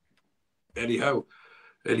 Anyhow,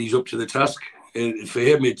 and he's up to the task. For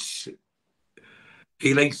him,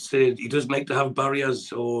 he doesn't like to have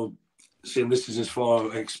barriers or saying this is his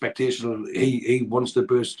far expectation. He wants to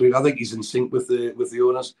burst through. I think he's in sync with the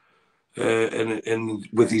owners, and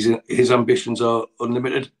with his ambitions are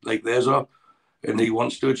unlimited, like theirs are, and he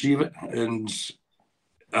wants to achieve it. And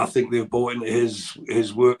I think they've bought into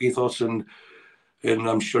his work ethos, and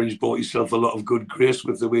I'm sure he's bought himself a lot of good grace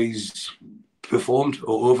with the way he's performed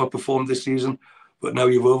or overperformed this season. But now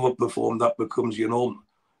you've overperformed, that becomes your norm.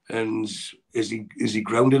 And is he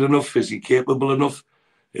grounded enough? Is he capable enough?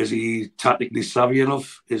 Is he tactically savvy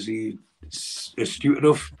enough? Is he astute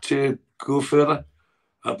enough to go further?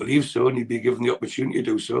 I believe so, and he'd be given the opportunity to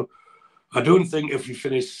do so. I don't think if he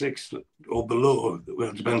finished sixth or below,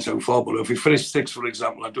 well, it depends how far below. If he finished sixth, for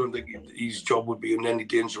example, I don't think his job would be in any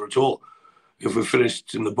danger at all. If we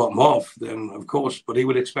finished in the bottom half, then of course, but he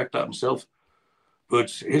would expect that himself. But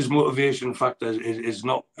his motivation factor is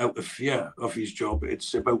not out of fear of his job.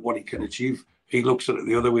 It's about what he can achieve. He looks at it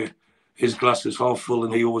the other way. His glass is half full,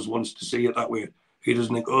 and he always wants to see it that way. He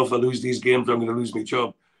doesn't think, if I lose these games, I'm going to lose my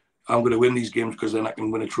job. I'm going to win these games because then I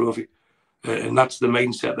can win a trophy. And that's the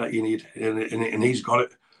mindset that you need. And he's got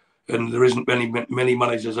it. And there isn't many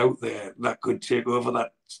managers out there that could take over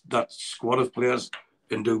that squad of players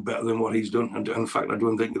and do better than what he's done. And in fact, I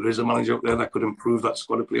don't think there is a manager out there that could improve that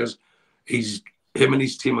squad of players. Him and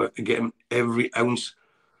his team are getting every ounce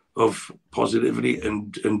of positivity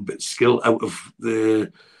and skill out of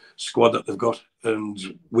the squad that they've got.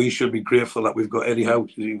 And we should be grateful that we've got Eddie Howe.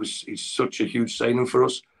 He's such a huge signing for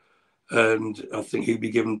us. And I think he'll be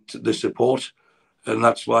given the support. And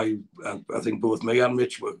that's why I think both me and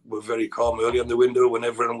Mitch were very calm early on the window when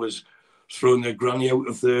everyone was throwing their granny out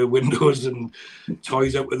of the windows and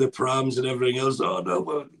toys out of the prams and everything else. Oh,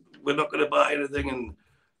 no, we're not going to buy anything. And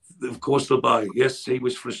of course they'll buy. Yes, he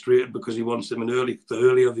was frustrated because he wants them in early. The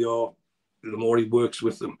earlier they are, the more he works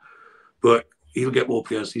with them. But he'll get more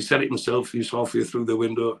players. He said it himself. He's halfway through the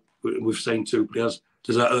window. We've signed 2 players.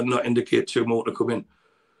 Does that not indicate 2 more to come in?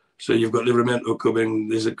 So you've got Livramento coming.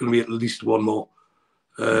 There's going to be at least 1 more.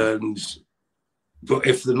 But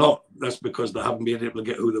if they're not, that's because they haven't been able to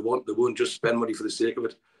get who they want. They won't just spend money for the sake of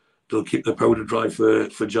it. They'll keep the powder dry for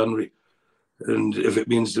January. And if it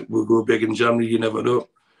means that we'll go big in January, you never know.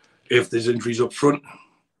 If there's injuries up front,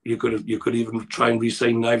 you could even try and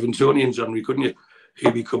re-sign Ivan Toney in January, couldn't you?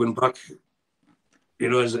 He'll be coming back.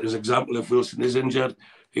 As example, if Wilson is injured,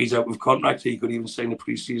 he's out of contract. He could even sign a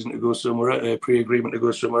pre-season to go somewhere, a pre-agreement to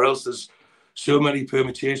go somewhere else. There's so many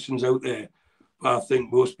permutations out there. But I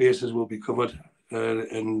think most bases will be covered.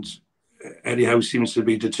 And Eddie Howe seems to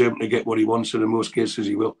be determined to get what he wants, and in most cases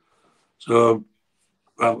he will. So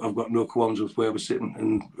I've got no qualms with where we're sitting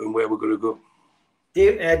and where we're going to go.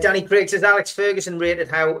 Danny Craig says Alex Ferguson rated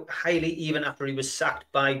Howe highly even after he was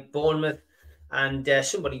sacked by Bournemouth. And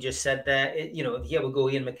somebody just said there, here we go,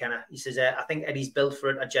 Ian McKenna. He says, I think Eddie's built for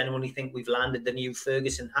it. I genuinely think we've landed the new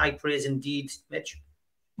Ferguson. High praise indeed, Mitch.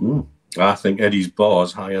 I think Eddie's bar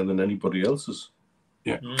is higher than anybody else's.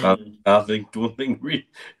 Yeah. Don't think we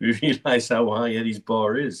realise how high Eddie's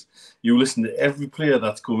bar is. You listen to every player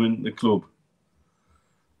that's come into the club,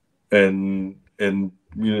 and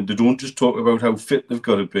they don't just talk about how fit they've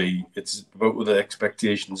got to be. It's about the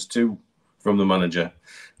expectations too from the manager.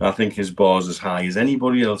 I think his bar's as high as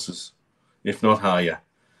anybody else's, if not higher.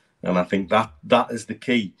 And I think that is the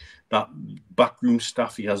key. That backroom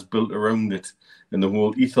staff he has built around it, and the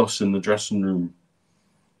whole ethos in the dressing room.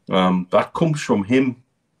 That comes from him.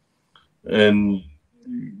 And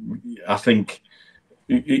I think,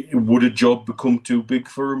 would a job become too big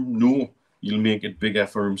for him? No, he'll make it bigger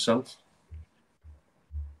for himself.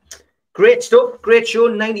 Great stuff. Great show.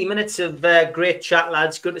 90 minutes of great chat,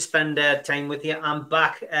 lads. Good to spend time with you. I'm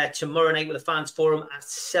back tomorrow night with the Fans Forum at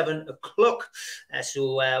 7 o'clock.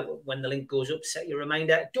 So when the link goes up, set your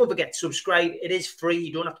reminder. Don't forget to subscribe. It is free.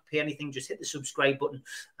 You don't have to pay anything. Just hit the subscribe button,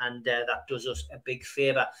 and that does us a big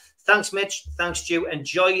favour. Thanks, Mitch. Thanks, Stu.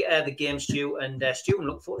 Enjoy the game, Stu. And Stu, I'm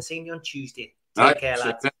looking forward to seeing you on Tuesday. Take care,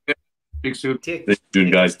 lads. Big soon. Take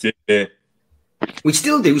soon, guys. Take care. We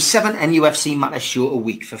still do 7 NUFC Matters show a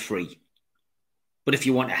week for free. But if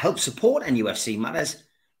you want to help support NUFC Matters,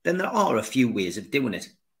 then there are a few ways of doing it.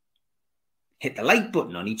 Hit the like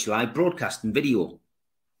button on each live broadcast and video.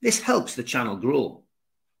 This helps the channel grow.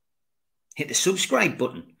 Hit the subscribe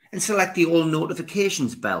button and select the all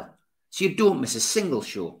notifications bell so you don't miss a single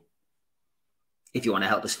show. If you want to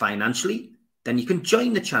help us financially, then you can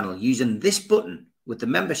join the channel using this button with the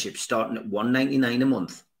membership starting at $1.99 a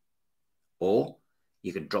month. Or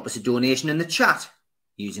you can drop us a donation in the chat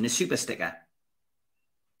using a super sticker.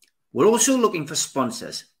 We're also looking for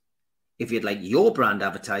sponsors. If you'd like your brand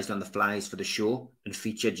advertised on the flyers for the show and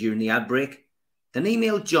featured during the ad break, then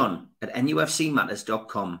email John at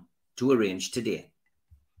nufcmatters.com to arrange today.